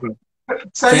Thanks, real. bro.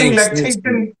 Selling Thanks. Thanks,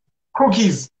 bro. lactation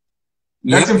cookies.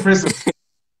 That's Yep. impressive.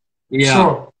 Yeah.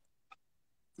 Sure.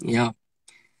 Yeah.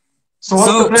 So what's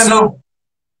the So, plan so now?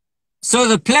 So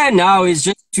the plan now is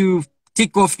just to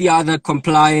tick off the other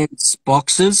compliance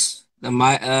boxes.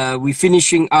 We're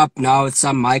finishing up now with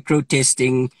some micro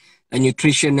testing, a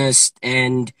nutritionist,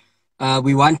 and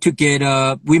we want to get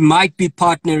we might be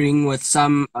partnering with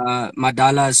some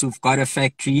Madalas who've got a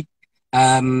factory,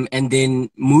 and then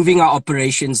moving our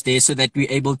operations there so that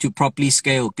we're able to properly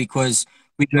scale, because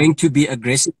we're Sure. going to be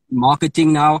aggressive in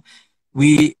marketing now.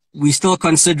 We're still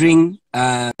considering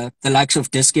the likes of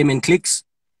Discam and Clicks.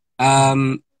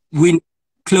 We're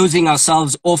closing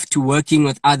ourselves off to working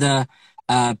with other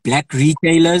black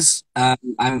retailers.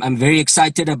 I'm very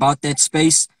excited about that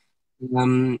space.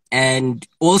 And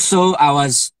also, I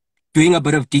was doing a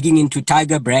bit of digging into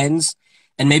Tiger brands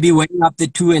and maybe weighing up the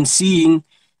two and seeing,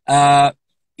 uh,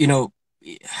 you know,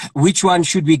 which one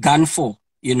should we gun for.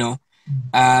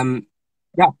 Um,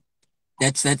 yeah,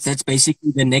 that's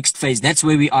basically the next phase. That's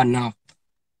where we are now.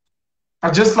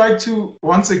 I'd just like to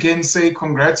once again say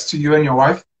congrats to you and your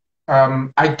wife.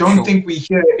 I don't Sure, think we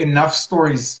hear enough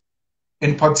stories,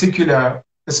 in particular,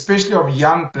 especially of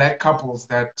young black couples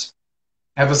that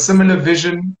have a similar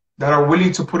vision, that are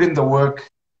willing to put in the work.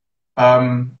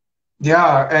 Um,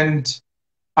 yeah, and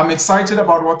I'm excited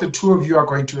about what the two of you are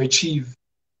going to achieve,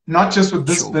 not just with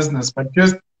this sure, business, but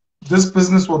just this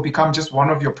business will become just one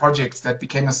of your projects that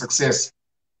became a success,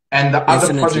 and the other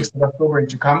definitely. projects that are still going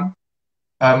to come.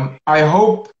 I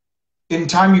hope in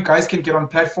time you guys can get on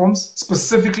platforms,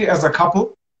 specifically as a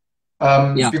couple,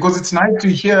 Yeah, because it's nice to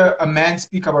hear a man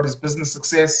speak about his business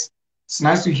success. It's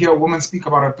nice to hear a woman speak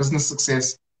about her business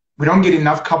success. We don't get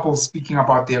enough couples speaking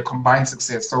about their combined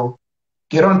success. So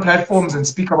get on platforms sure, and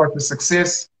speak about your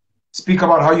success. Speak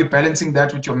about how you're balancing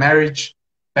that with your marriage,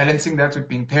 balancing that with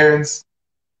being parents,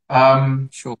 um,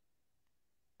 sure.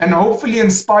 and hopefully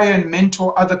inspire and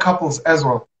mentor other couples as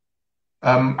well.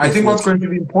 I think what's Definitely. going to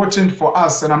be important for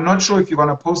us, and I'm not sure if you're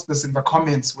going to post this in the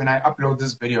comments when I upload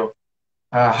this video,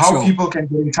 how Sure. people can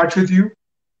get in touch with you,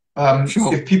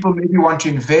 Sure. if people maybe want to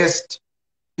invest,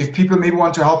 if people maybe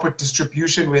want to help with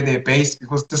distribution where they're based,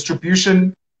 because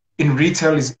distribution in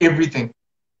retail is everything.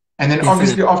 And then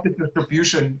obviously Definitely. after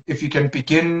distribution, if you can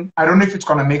begin, I don't know if it's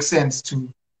going to make sense to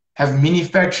have mini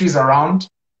factories around,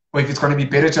 or if it's going to be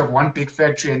better to have one big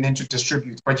factory and then to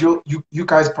distribute. But you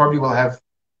guys probably will have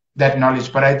that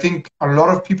knowledge. But I think a lot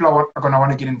of people are going to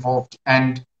want to get involved.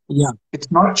 And Yeah.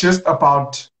 it's not just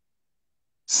about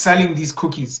selling these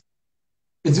cookies.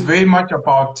 It's Mhm. very much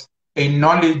about a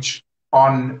knowledge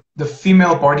on the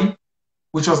female body,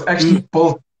 which was Mm, actually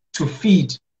built to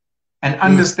feed, and mm,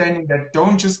 understanding that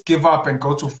don't just give up and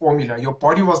go to formula. Your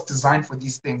body was designed for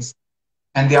these things,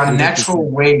 and there are natural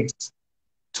 100%. ways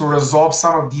to resolve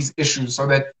some of these issues so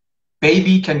that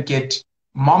baby can get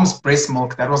mom's breast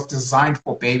milk that was designed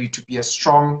for baby to be as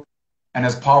strong and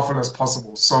as powerful as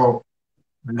possible. So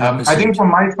I think 100%. from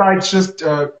my side, just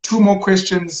two more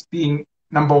questions being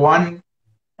number one,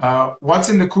 what's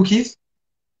in the cookies?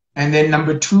 And then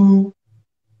number two,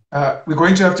 we're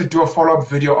going to have to do a follow-up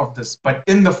video of this. But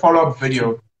in the follow-up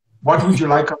video, what would you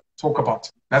like us to talk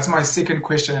about? That's my second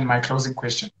question and my closing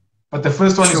question. But the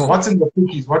first one is Sure. what's in the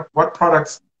cookies? What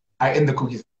products are in the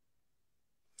cookies?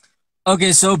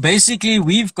 Okay, so basically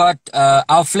we've got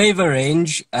our flavor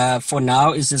range for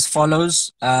now is as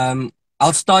follows.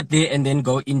 I'll start there and then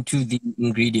go into the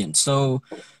ingredients. So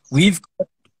we've got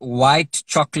white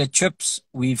chocolate chips,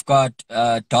 we've got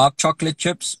dark chocolate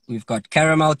chips, we've got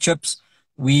caramel chips,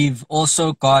 we've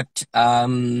also got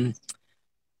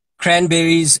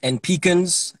cranberries and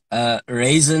pecans,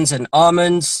 raisins and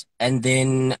almonds, and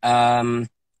then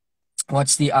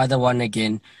what's the other one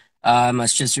again? I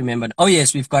must just remember. Oh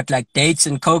yes, we've got like dates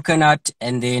and coconut,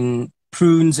 and then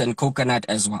prunes and coconut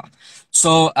as well.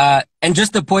 So, and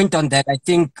just a point on that, I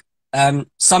think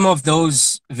some of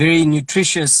those very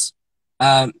nutritious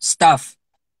stuff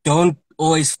don't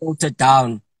always filter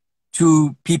down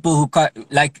to people who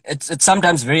like it's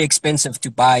sometimes very expensive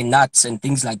to buy nuts and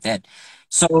things like that.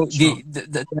 So Sure,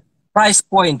 the price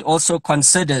point also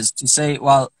considers to say,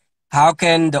 well, how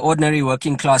can the ordinary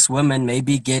working class woman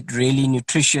maybe get really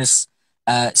nutritious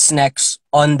snacks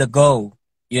on the go,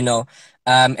 you know,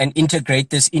 and integrate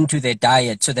this into their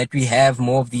diet so that we have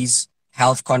more of these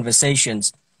health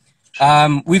conversations.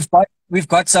 sure, We've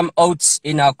got some oats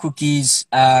in our cookies.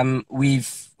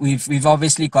 We've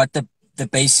obviously got the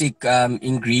basic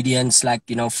ingredients like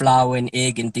flour and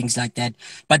egg and things like that.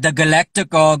 But the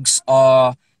galactagogues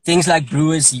are things like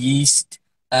brewer's yeast.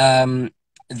 Um,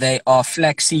 they are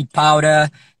flaxseed powder.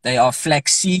 They are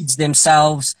flax seeds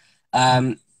themselves.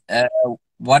 Um, uh,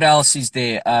 what else is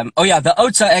there? Oh yeah, the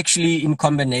oats are actually in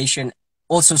combination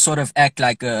also sort of act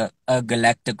like a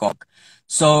galactagogue.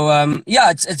 So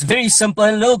yeah, it's very simple,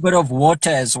 and a little bit of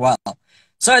water as well.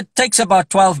 So it takes about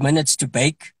 12 minutes to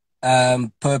bake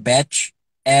per batch,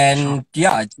 sure. and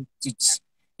yeah,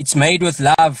 it's made with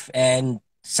love. And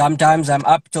sometimes I'm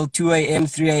up till 2 a.m.,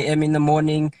 3 a.m. in the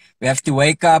morning. We have to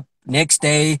wake up next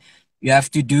day. You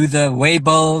have to do the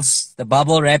labels, the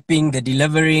bubble wrapping, the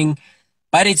delivering,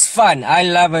 but it's fun. I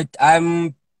love it.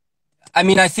 I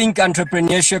mean, I think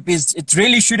entrepreneurship it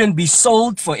really shouldn't be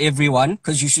sold for everyone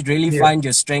because you should really Yeah, find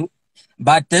your strength.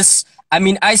 But I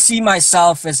mean, I see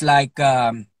myself as like,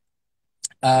 in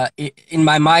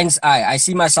my mind's eye, I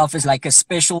see myself as like a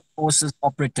special forces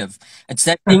operative. It's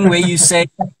that thing where you say,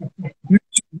 you're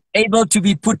able to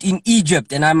be put in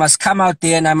Egypt and I must come out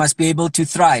there and I must be able to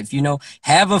thrive,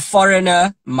 have a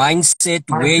foreigner mindset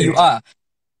where you mindset. are.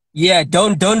 Yeah,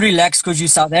 don't relax because you're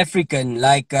South African.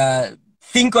 Like,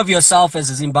 think of yourself as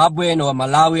a Zimbabwean or a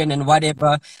Malawian and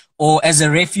whatever, or as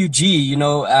a refugee,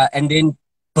 and then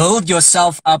build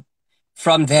yourself up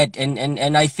from that.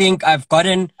 And I think I've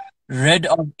gotten rid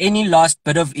of any last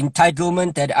bit of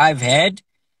entitlement that I've had.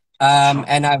 Sure,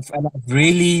 And I've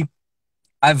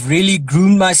really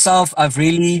groomed myself. I've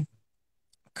really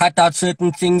cut out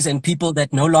certain things and people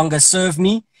that no longer serve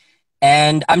me,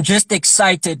 and I'm just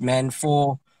excited, man,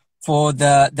 for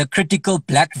the critical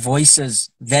black voices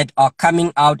that are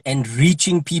coming out and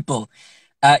reaching people.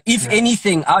 If yeah.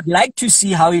 anything, I'd like to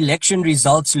see how election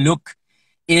results look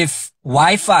if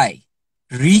Wi-Fi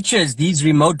reaches these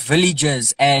remote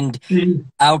villages and See,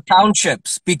 our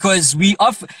townships, because we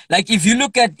often, like, if you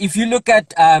look at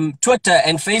Twitter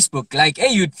and Facebook, like,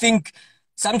 hey,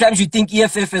 sometimes you think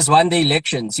EFF has won the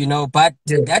elections, but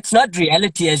yeah, that's not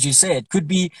reality. As you say, it could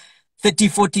be 30,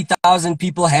 40,000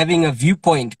 people having a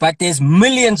viewpoint, but there's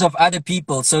millions of other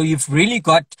people, so you've really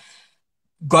got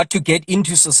to get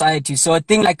into society. So a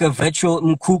thing like a virtual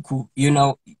Mkuku,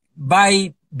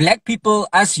 by black people,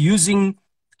 us using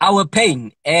our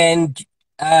pain and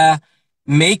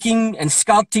making and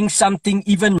sculpting something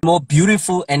even more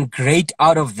beautiful and great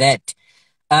out of that.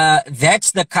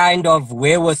 That's the kind of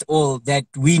wherewithal that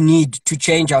we need to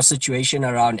change our situation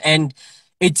around. And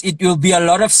it will be a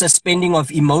lot of suspending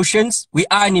of emotions. We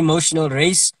are an emotional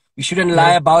race. We shouldn't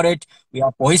lie about it. We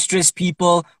are boisterous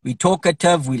people. We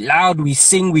talkative. We loud. We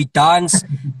sing. We dance.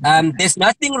 There's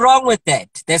nothing wrong with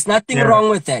that. There's nothing wrong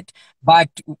with that. But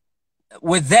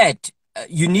with that,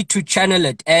 you need to channel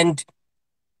it. And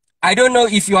I don't know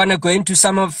if you want to go into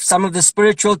some of the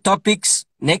spiritual topics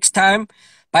next time,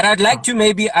 but I'd like to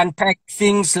maybe unpack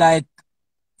things like,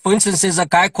 for instance, there's a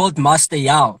guy called Master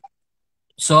Yao.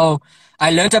 So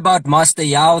I learned about Master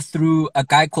Yao through a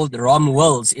guy called Rom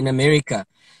Wills in America.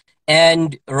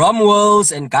 And Rom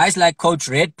Wills and guys like Coach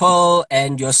Red Pearl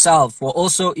and yourself were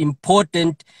also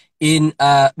important in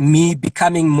me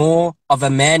becoming more of a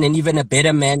man and even a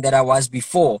better man than I was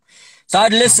before. So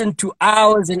I'd listen to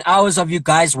hours and hours of you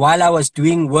guys while I was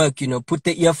doing work, you know, put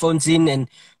the earphones in, and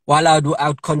while I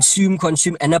would consume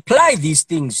and apply these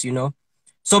things, you know.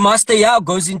 So Master Yao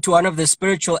goes into one of the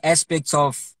spiritual aspects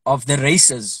of the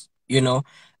races, you know,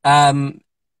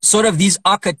 sort of these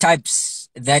archetypes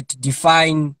that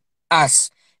define us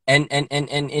and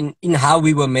in how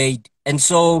we were made. And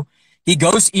so he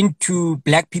goes into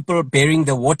black people bearing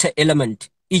the water element,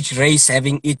 each race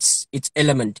having its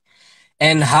element,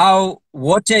 and how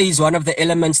water is one of the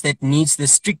elements that needs the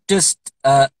strictest,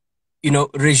 you know,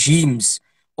 regimes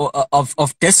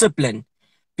of discipline,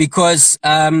 because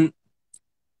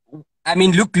I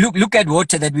mean, look at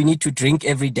water that we need to drink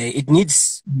every day. It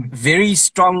needs very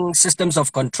strong systems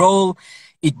of control.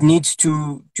 It needs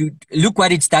to look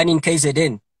what it's done in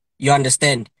KZN. You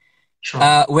understand?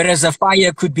 Sure. Whereas a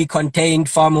fire could be contained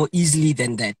far more easily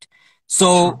than that.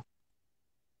 So sure.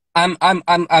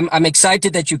 I'm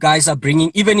excited that you guys are bringing,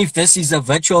 even if this is a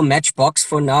virtual matchbox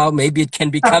for now, maybe it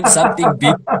can become something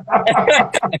big.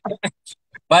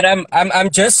 But I'm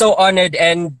just so honored,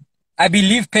 and I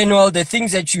believe, Penuel, the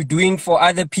things that you're doing for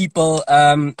other people,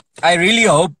 I really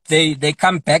hope they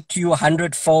come back to you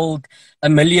 100-fold,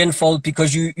 1,000,000-fold,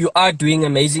 because you are doing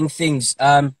amazing things.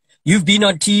 You've been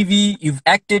on TV, you've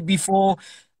acted before,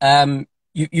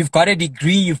 you've got a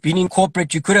degree, you've been in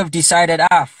corporate. You could have decided,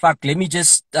 fuck, let me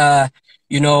just,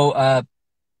 you know,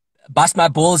 bust my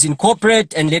balls in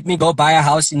corporate and let me go buy a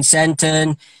house in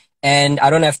Sandton, and I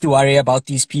don't have to worry about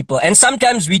these people. And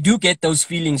sometimes we do get those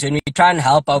feelings when we try and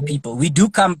help our people. We do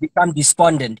become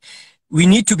despondent. We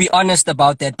need to be honest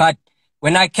about that. But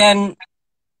when I,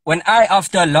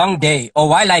 after a long day, or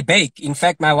while I bake, in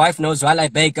fact, my wife knows, while I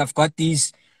bake, I've got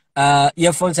these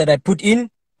earphones that I put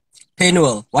in.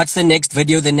 Penuel, what's the next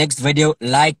video? The next video,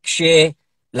 like, share,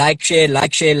 like, share,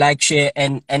 like, share, like, share.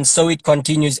 And so it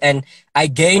continues. And I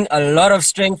gain a lot of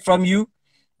strength from you.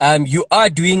 You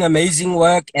are doing amazing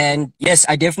work, and yes,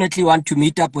 I definitely want to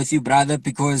meet up with you, brother,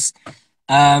 because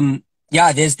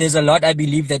yeah, there's a lot I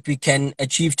believe that we can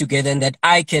achieve together, and that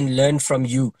I can learn from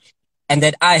you, and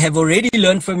that I have already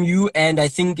learned from you. And I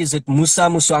think, is it Musa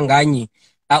Muswanganyi?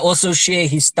 I also share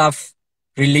his stuff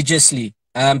religiously,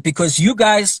 because you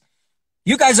guys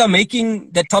are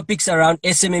making the topics around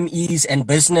SMMEs and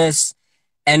business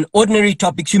and ordinary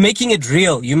topics. You're making it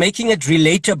real. You're making it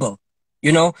relatable.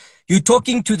 You know, you're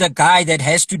talking to the guy that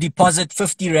has to deposit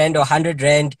 50 Rand or 100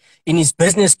 Rand in his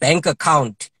business bank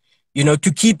account, you know,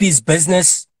 to keep his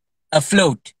business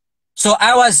afloat. So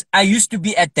I used to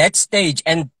be at that stage,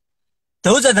 and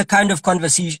those are the kind of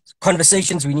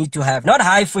conversations we need to have. Not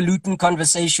highfalutin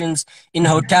conversations in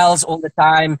hotels all the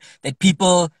time that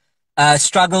people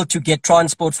struggle to get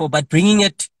transport for, but bringing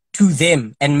it to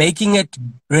them and making it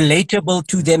relatable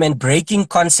to them and breaking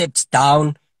concepts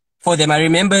down for them. I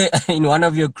remember in one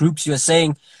of your groups you were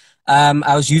saying,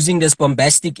 I was using this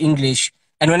bombastic English,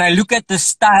 and when I look at the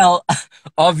style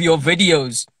of your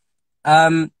videos,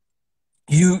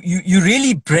 you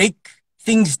really break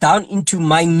things down into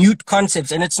minute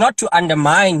concepts, and it's not to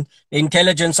undermine the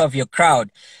intelligence of your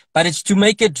crowd, but it's to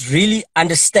make it really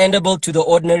understandable to the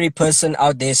ordinary person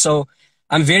out there. So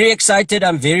I'm very excited,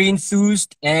 I'm very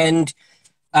enthused, and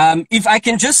if I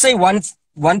can just say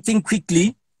one thing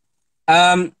quickly,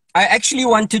 I actually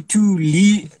wanted to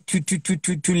leave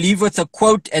with a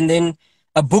quote and then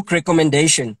a book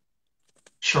recommendation.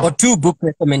 Sure. Or two book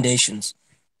recommendations.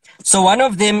 So one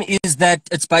of them is that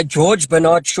it's by George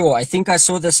Bernard Shaw. I think I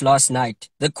saw this last night.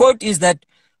 The quote is that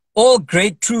all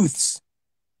great truths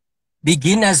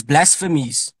begin as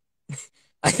blasphemies.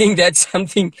 I think that's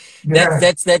something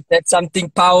that's something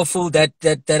powerful that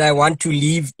I want to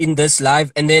leave in this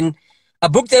live. And then a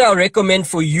book that I'll recommend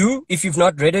for you, if you've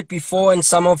not read it before, and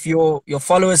some of your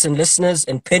followers and listeners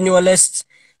and Penuelists,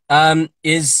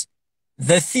 is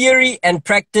The theory and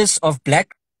practice of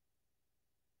black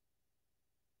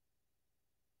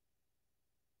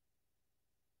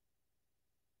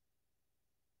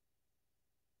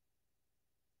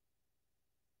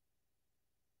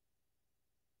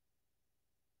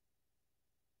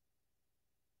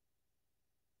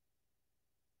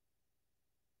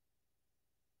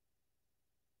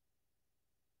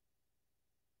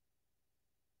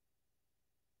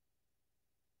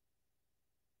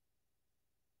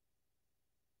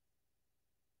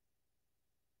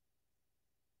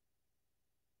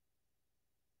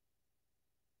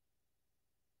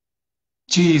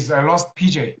Jeez, I lost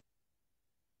PJ.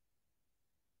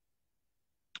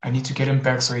 I need to get him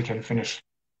back so he can finish.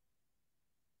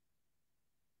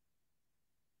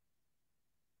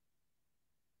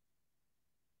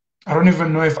 I don't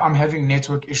even know if I'm having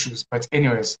network issues, but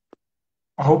anyways,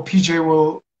 I hope PJ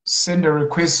will send a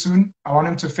request soon. I want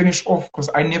him to finish off because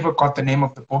I never got the name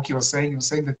of the book he was saying. He was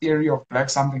saying the theory of black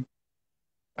something.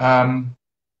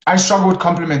 I struggle with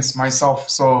compliments myself,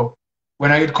 so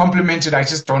when I get complimented, I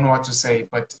just don't know what to say.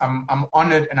 But I'm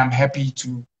honored and I'm happy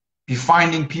to be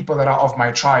finding people that are of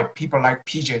my tribe, people like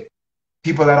PJ,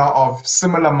 people that are of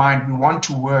similar mind. We want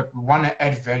to work, we want to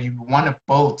add value, we want to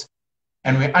build,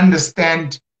 and we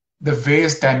understand the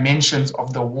various dimensions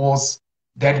of the wars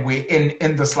that we're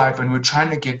in this life, and we're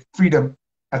trying to get freedom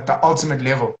at the ultimate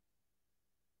level.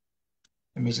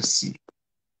 Let me just see.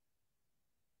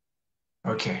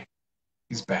 Okay,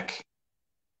 he's back.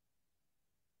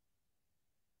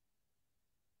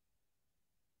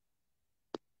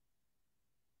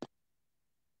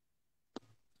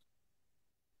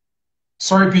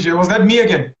 Sorry, PJ, was that me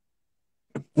again?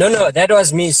 No, that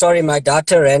was me. Sorry, my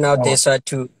data ran out there, Oh. so I had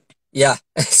to, yeah,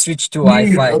 switch to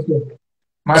Please, Wi-Fi. okay.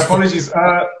 My apologies.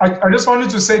 I just wanted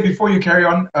to say before you carry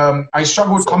on, I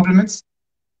struggle with compliments,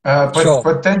 Sure,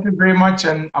 but thank you very much,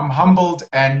 and I'm humbled,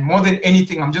 and more than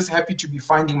anything, I'm just happy to be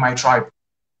finding my tribe.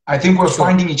 I think we're sure.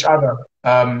 finding each other,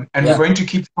 and we're Yeah, going to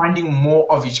keep finding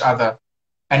more of each other,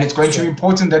 and it's going to be sure,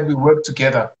 important that we work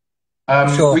together.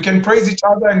 sure. We can praise each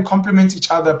other and compliment each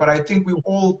other, but I think we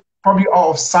all probably are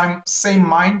of same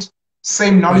mind,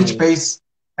 same knowledge Mm, base,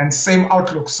 and same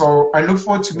outlook. So I look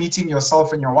forward to meeting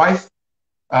yourself and your wife.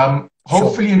 sure.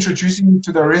 Hopefully introducing you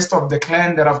to the rest of the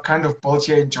clan that I've kind of built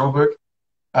here in Joburg.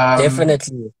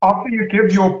 Definitely. After you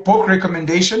give your book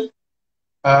recommendation,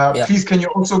 Yeah, please can you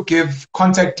also give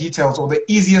contact details or the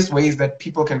easiest ways that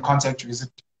people can contact you? Is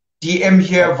it DM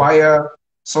here okay. via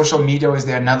social media, or is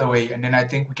there another way? And then I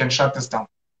think we can shut this down.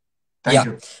 Thank Yeah.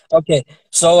 you. Okay.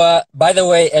 So, by the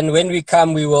way, and when we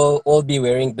come, we will all be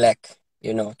wearing black,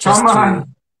 Come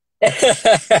on,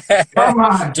 come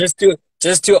on.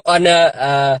 just to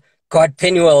honor God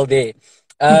Penwell there.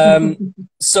 Um,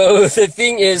 so the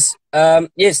thing is,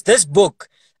 yes, this book,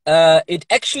 it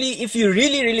actually, if you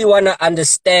really want to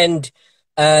understand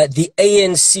the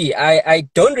ANC, I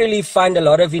don't really find a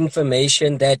lot of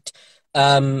information that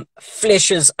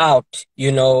fleshes out,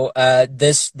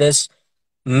 this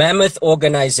mammoth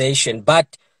organization.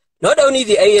 But not only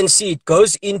the ANC, it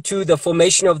goes into the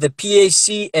formation of the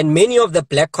PAC and many of the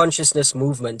black consciousness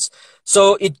movements.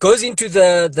 So it goes into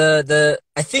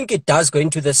I think it does go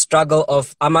into the struggle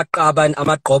of Amakaba and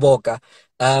Amaqoboka,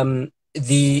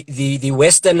 the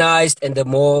westernized and the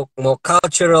more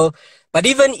cultural, but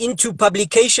even into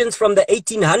publications from the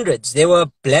 1800s.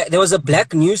 There was a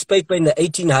black newspaper in the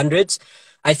 1800s.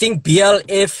 I think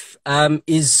BLF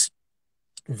is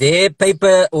their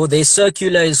paper or their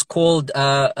circular is called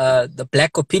the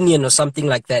Black Opinion or something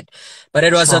like that. But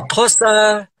it was a Sure.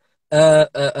 Xhosa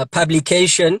a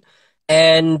publication,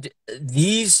 and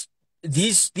these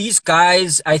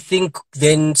guys, I think,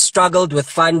 then struggled with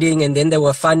funding, and then they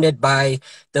were funded by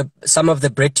some of the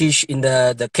British in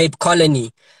the Cape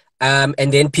Colony. And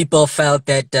then people felt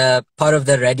that part of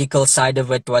the radical side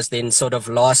of it was then sort of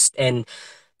lost, and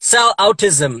sell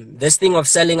outism, this thing of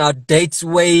selling out, dates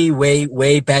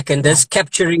way back, and this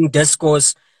capturing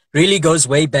discourse really goes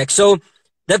way back. So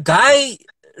the guy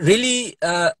really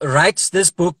writes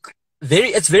this book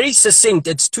it's very succinct,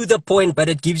 it's to the point, but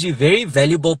it gives you very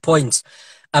valuable points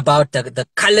about the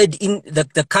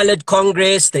colored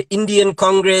Congress, the Indian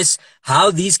Congress, how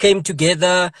these came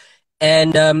together.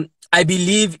 And I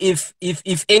believe if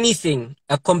anything,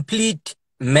 a complete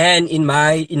man in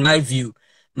my view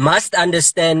must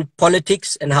understand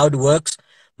politics and how it works,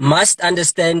 must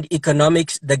understand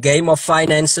economics, the game of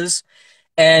finances,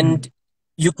 Mm. and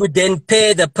you could then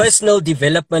pair the personal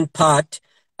development part,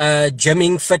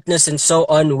 gymming, fitness, and so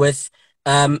on with,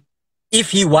 if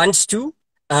he wants to,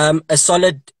 a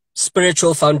solid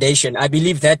spiritual foundation. I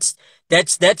believe that's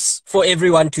that's for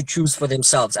everyone to choose for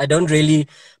themselves. I don't really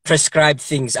prescribe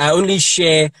things. I only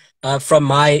share from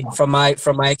my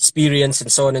experience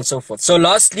and so on and so forth. So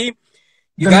lastly,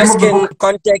 you The name guys of the can book.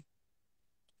 contact.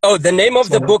 Oh, the name of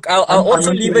the Sorry. book. I'll I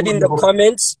also meant the leave name it of in the the book.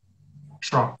 comments.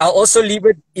 Sure. I'll also leave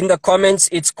it in the comments.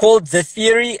 It's called The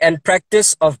Theory and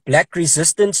Practice of Black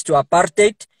Resistance to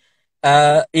Apartheid.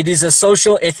 It is a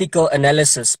social ethical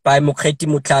analysis by Mokgweetsi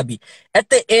Mothlabi. At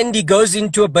the end, he goes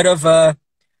into a bit of a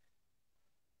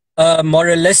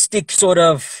moralistic sort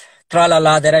of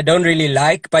tralala that I don't really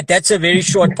like, but that's a very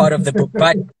short part of the book.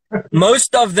 But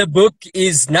most of the book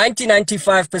is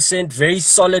 95% very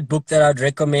solid book that I'd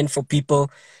recommend for people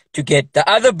to get. The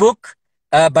other book,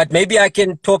 but maybe I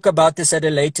can talk about this at a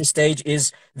later stage,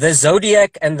 is The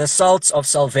Zodiac and the Salts of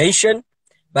Salvation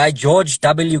by George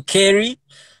W. Carey.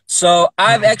 So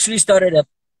I've actually started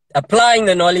applying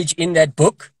the knowledge in that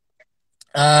book.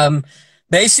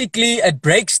 Basically, it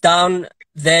breaks down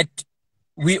that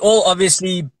we all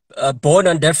obviously born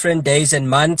on different days and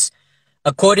months.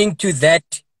 According to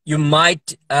that, you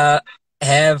might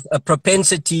have a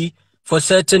propensity for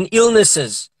certain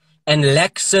illnesses and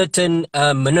lack certain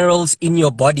minerals in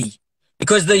your body.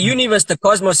 Because the universe, the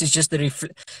cosmos, is just a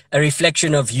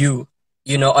reflection of you,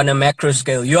 you know, on a macro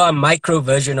scale. You are a micro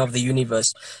version of the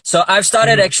universe. So I've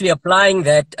started actually applying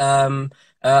that.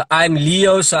 I'm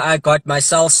Leo, so I got my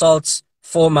salts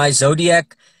for my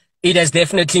zodiac. It has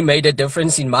definitely made a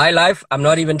difference in my life. I'm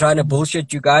not even trying to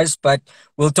bullshit you guys, but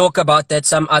we'll talk about that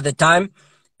some other time.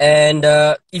 And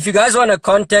if you guys want to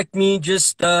contact me,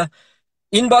 just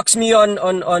inbox me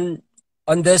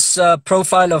on this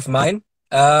profile of mine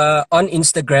on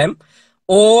Instagram,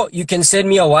 or you can send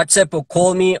me a WhatsApp or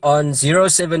call me on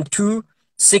 072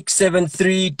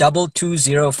 673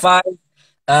 2205.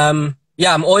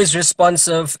 Yeah, I'm always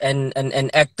responsive and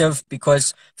active,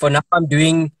 because for now I'm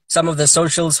doing some of the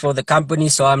socials for the company.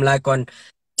 So I'm like on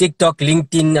TikTok,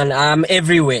 LinkedIn, and I'm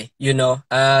everywhere, you know.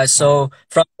 So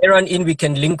from there on in, we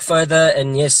can link further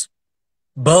and yes,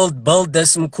 build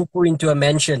this Mkuku into a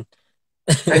mansion.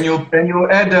 And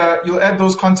you'll add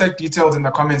those contact details in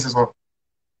the comments as well.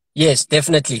 Yes,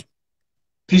 definitely.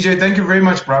 PJ, thank you very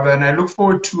much, brother. And I look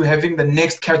forward to having the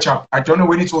next catch up. I don't know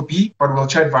when it will be, but we'll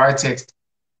chat via text.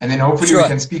 And then hopefully we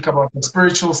can speak about the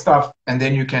spiritual stuff, and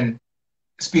then you can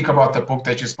speak about the book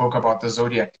that you spoke about, the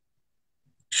Zodiac.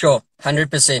 Sure,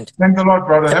 100%. Thanks a lot,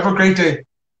 brother. Have a great day.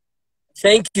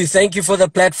 Thank you. Thank you for the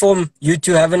platform. You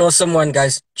two have an awesome one,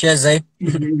 guys. Cheers, eh?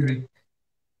 Easy.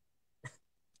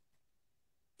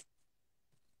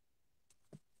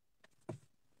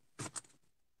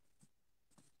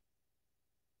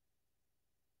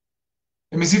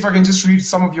 Let me see if I can just read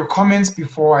some of your comments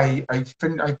before I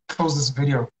close this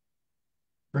video.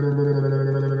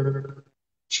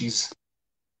 Jeez.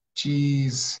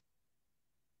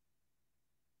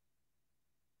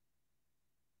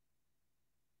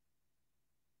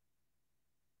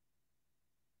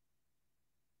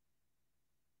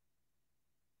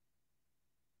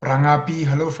 Rangapi,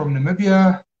 hello from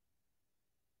Namibia.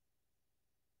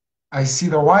 I see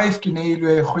the wife,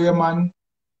 JohnGoeieman,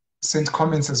 sent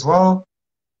comments as well.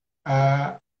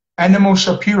 Animal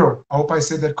Shapiro, I hope I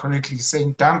said that correctly,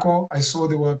 saying Danko. I saw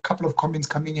there were a couple of comments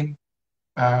coming in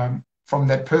from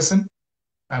that person.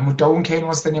 Mutaun Kane,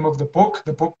 what's the name of the book?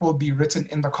 The book will be written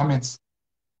in the comments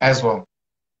as well.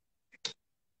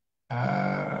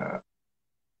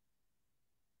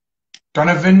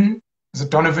 Donovan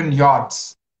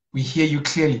Yards, we hear you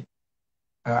clearly.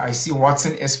 I see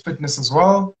Watson S Fitness as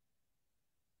well.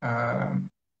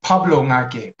 Pablo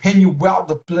Ngake, pen you well,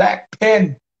 the black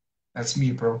pen. That's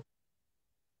me, bro.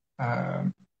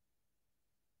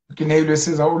 Kinelo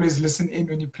says, I always listen in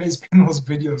when you plays Penel's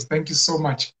videos. Thank you so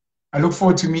much. I look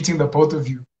forward to meeting the both of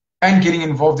you and getting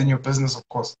involved in your business, of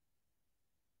course.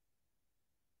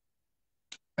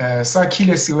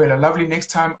 Sakile Siwela, lovely. Next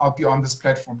time I'll be on this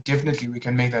platform. Definitely, we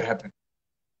can make that happen.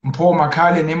 Mpo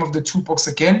Makale, name of the two books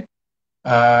again.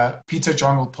 Peter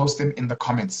John will post them in the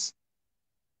comments.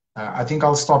 I think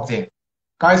I'll stop there.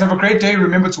 Guys, have a great day.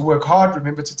 Remember to work hard.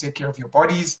 Remember to take care of your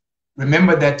bodies.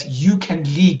 Remember that you can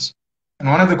lead. And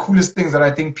one of the coolest things that I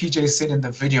think PJ said in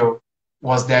the video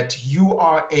was that you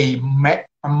are a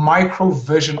micro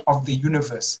version of the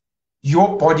universe.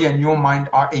 Your body and your mind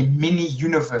are a mini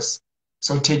universe.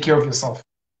 So take care of yourself.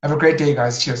 Have a great day,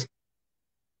 guys. Cheers.